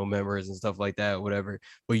original members and stuff like that or whatever.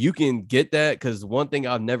 But you can get that because one thing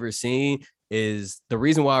I've never seen is the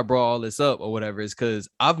reason why I brought all this up or whatever is because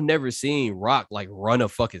I've never seen Rock like run a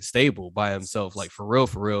fucking stable by himself. Like for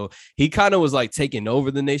real. He kind of was like taking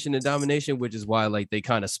over the Nation of Domination, which is why like they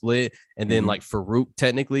kind of split. And then like Farouk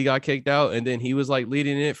technically got kicked out. And then he was like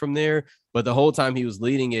leading it from there. But the whole time he was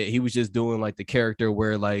leading it, he was just doing like the character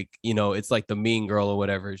where like, you know, it's like the mean girl or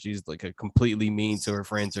whatever. She's like a completely mean to her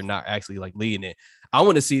friends or not actually like leading it. I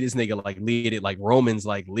want to see this nigga like lead it like Roman's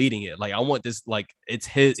like leading it. Like I want this like it's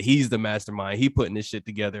he's the mastermind. He putting this shit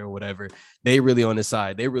together or whatever. They really on his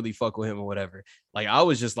side. They really fuck with him or whatever. Like I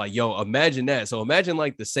was just like, yo, imagine that. So imagine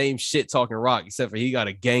like the same shit talking Rock, except for he got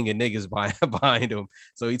a gang of niggas behind him.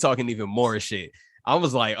 So he talking even more shit. I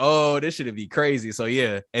was like, oh, this should be crazy. So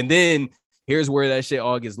yeah. And then here's where that shit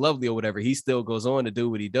all gets lovely or whatever. He still goes on to do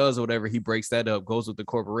what he does or whatever. He breaks that up, goes with the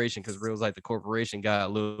corporation because reals like the corporation got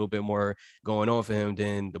a little bit more going on for him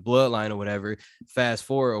than the bloodline or whatever. Fast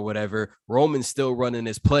forward or whatever, Roman's still running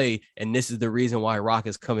this play. And this is the reason why Rock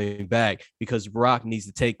is coming back, because Rock needs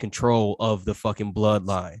to take control of the fucking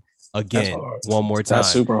bloodline again one more time.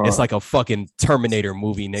 That's super hard. It's like a fucking Terminator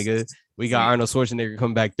movie, nigga. We got Arnold Schwarzenegger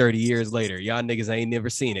come back 30 years later. Y'all niggas ain't never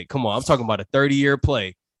seen it. Come on, I'm talking about a 30-year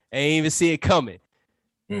play. I ain't even see it coming.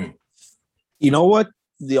 You know what?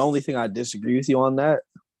 The only thing I disagree with you on that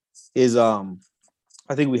is I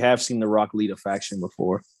think we have seen The Rock lead a faction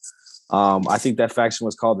before. I think that faction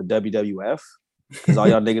was called the WWF because all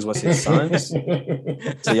y'all niggas was his sons.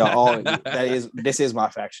 So y'all all this is my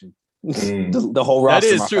faction. The whole roster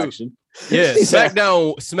is my faction. Yeah,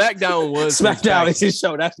 SmackDown is his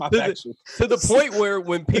show. That's my faction. To the point where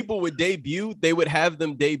when people would debut, they would have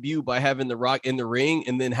them debut by having The Rock in the ring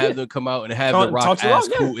and then have them come out and have The Rock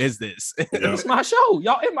ask, who is this? It's my show.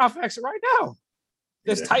 Y'all in my faction right now.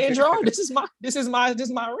 This Titan draw. This is my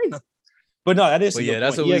arena. But no, that is. But yeah,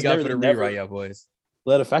 that's what we got for the rewrite, y'all boys.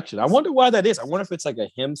 Led a faction. I wonder why that is. I wonder if it's like a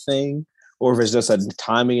him thing or if it's just a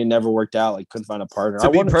timing and never worked out. Like couldn't find a partner. To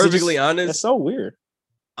be perfectly honest, that's so weird.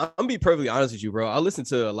 I'm gonna be perfectly honest with you, bro. I listen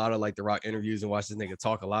to a lot of like The Rock interviews and watch this nigga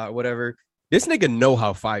talk a lot or whatever. This nigga know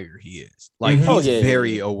how fire he is. Like he's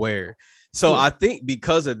very aware. So I think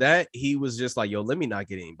because of that, he was just like, yo, let me not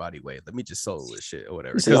get anybody weight. Let me just solo this shit or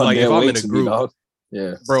whatever. Because like if I'm in a group,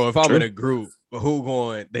 bro, if I'm in a group, who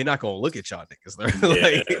going, they not gonna look at y'all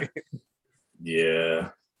niggas.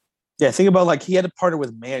 Yeah, think about like he had to partner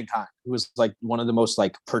with Mankind, who was like one of the most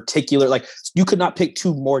like particular, like you could not pick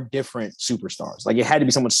two more different superstars. Like it had to be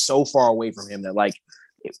someone so far away from him that like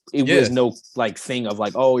it was no like thing of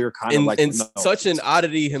like, oh, you're kind of like such an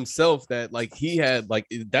oddity himself that like he had like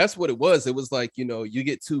that's what it was. It was like, you know, you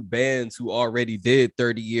get two bands who already did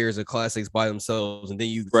 30 years of classics by themselves, and then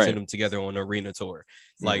you send them together on an arena tour.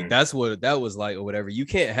 Like that's what that was like or whatever. You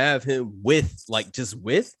can't have him with like just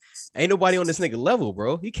with. Ain't nobody on this nigga level,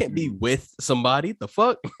 bro. He can't be with somebody. The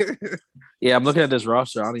fuck? Yeah, I'm looking at this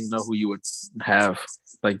roster. I don't even know who you would have.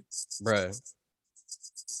 Like, bro,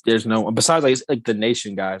 there's no besides like the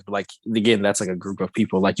Nation guys, but like again, that's like a group of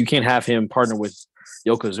people. Like you can't have him partner with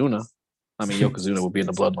Yokozuna. I mean, Yokozuna would be in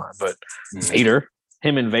the bloodline, but Vader,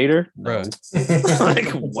 him and Vader, bro.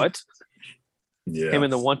 Like what? Yeah, him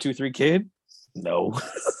and the 1, 2, 3 kid. No.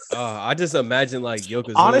 I just imagine like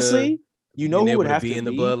Yokozuna. Honestly, you know who would have to be in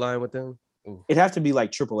the bloodline with them? Ooh. It'd have to be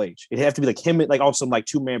like Triple H. It'd have to be like him, like also like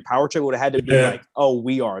 2-man power trip. Would have had to be like, oh,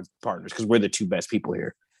 we are partners because we're the two best people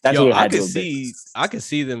here. That's what it had to be. I could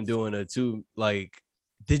see them doing a two. Like,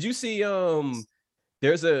 did you see?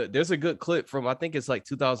 There's a good clip from I think it's like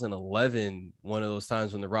 2011. One of those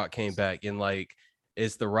times when The Rock came back and like.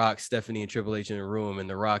 It's The Rock, Stephanie, and Triple H in the room, and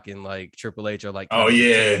The Rock and like Triple H are like,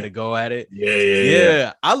 to go at it.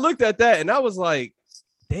 Yeah. I looked at that and I was like,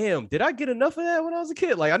 damn, did I get enough of that when I was a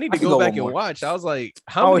kid? Like, I need to go back and watch. I was like,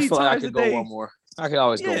 how many times did they? One more. I could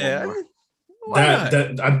always go one more.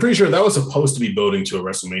 That I'm pretty sure that was supposed to be building to a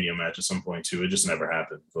WrestleMania match at some point too. It just never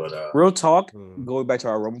happened. But real talk, going back to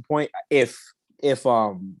our Roman point, if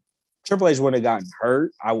Triple H wouldn't have gotten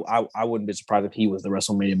hurt, I wouldn't be surprised if he was the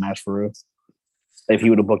WrestleMania match for real. If he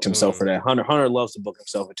would have booked himself for that. Hunter loves to book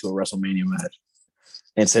himself into a WrestleMania match.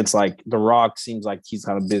 And since like The Rock seems like he's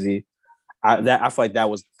kind of busy, I feel like that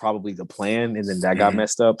was probably the plan, and then that got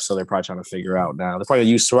messed up. So they're probably trying to figure out now. They're probably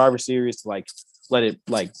gonna use Survivor Series to like let it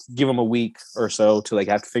like give them a week or so to like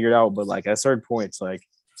have to figure it out. But like at certain points, like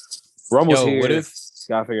we're almost here. What if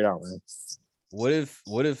gotta figure it out, man?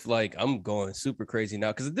 What if like I'm going super crazy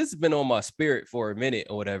now because this has been on my spirit for a minute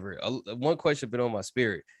or whatever. One question been on my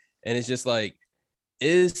spirit, and it's just like,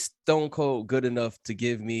 is Stone Cold good enough to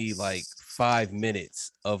give me like 5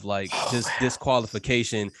 minutes of like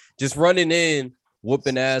disqualification, just running in,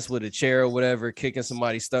 whooping ass with a chair or whatever, kicking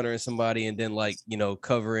somebody, stuttering somebody, and then like, you know,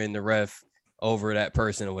 covering the ref over that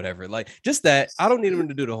person or whatever. Like just that. I don't need him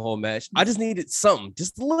to do the whole match. I just needed something,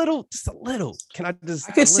 just a little. Can I just?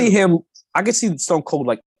 I could see him. I could see Stone Cold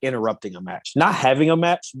like interrupting a match, not having a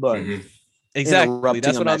match, but exactly.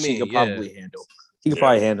 That's what I mean. He could probably handle. He could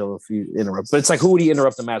probably handle if you interrupt. But it's like, who would he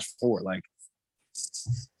interrupt the match for? Like,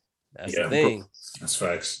 that's the thing. That's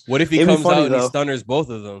facts. What if he comes out and he stunners both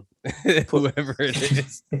of them? Whoever it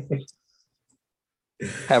is.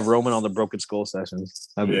 Have Roman on the Broken Skull sessions.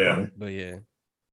 That'd be funny. But yeah,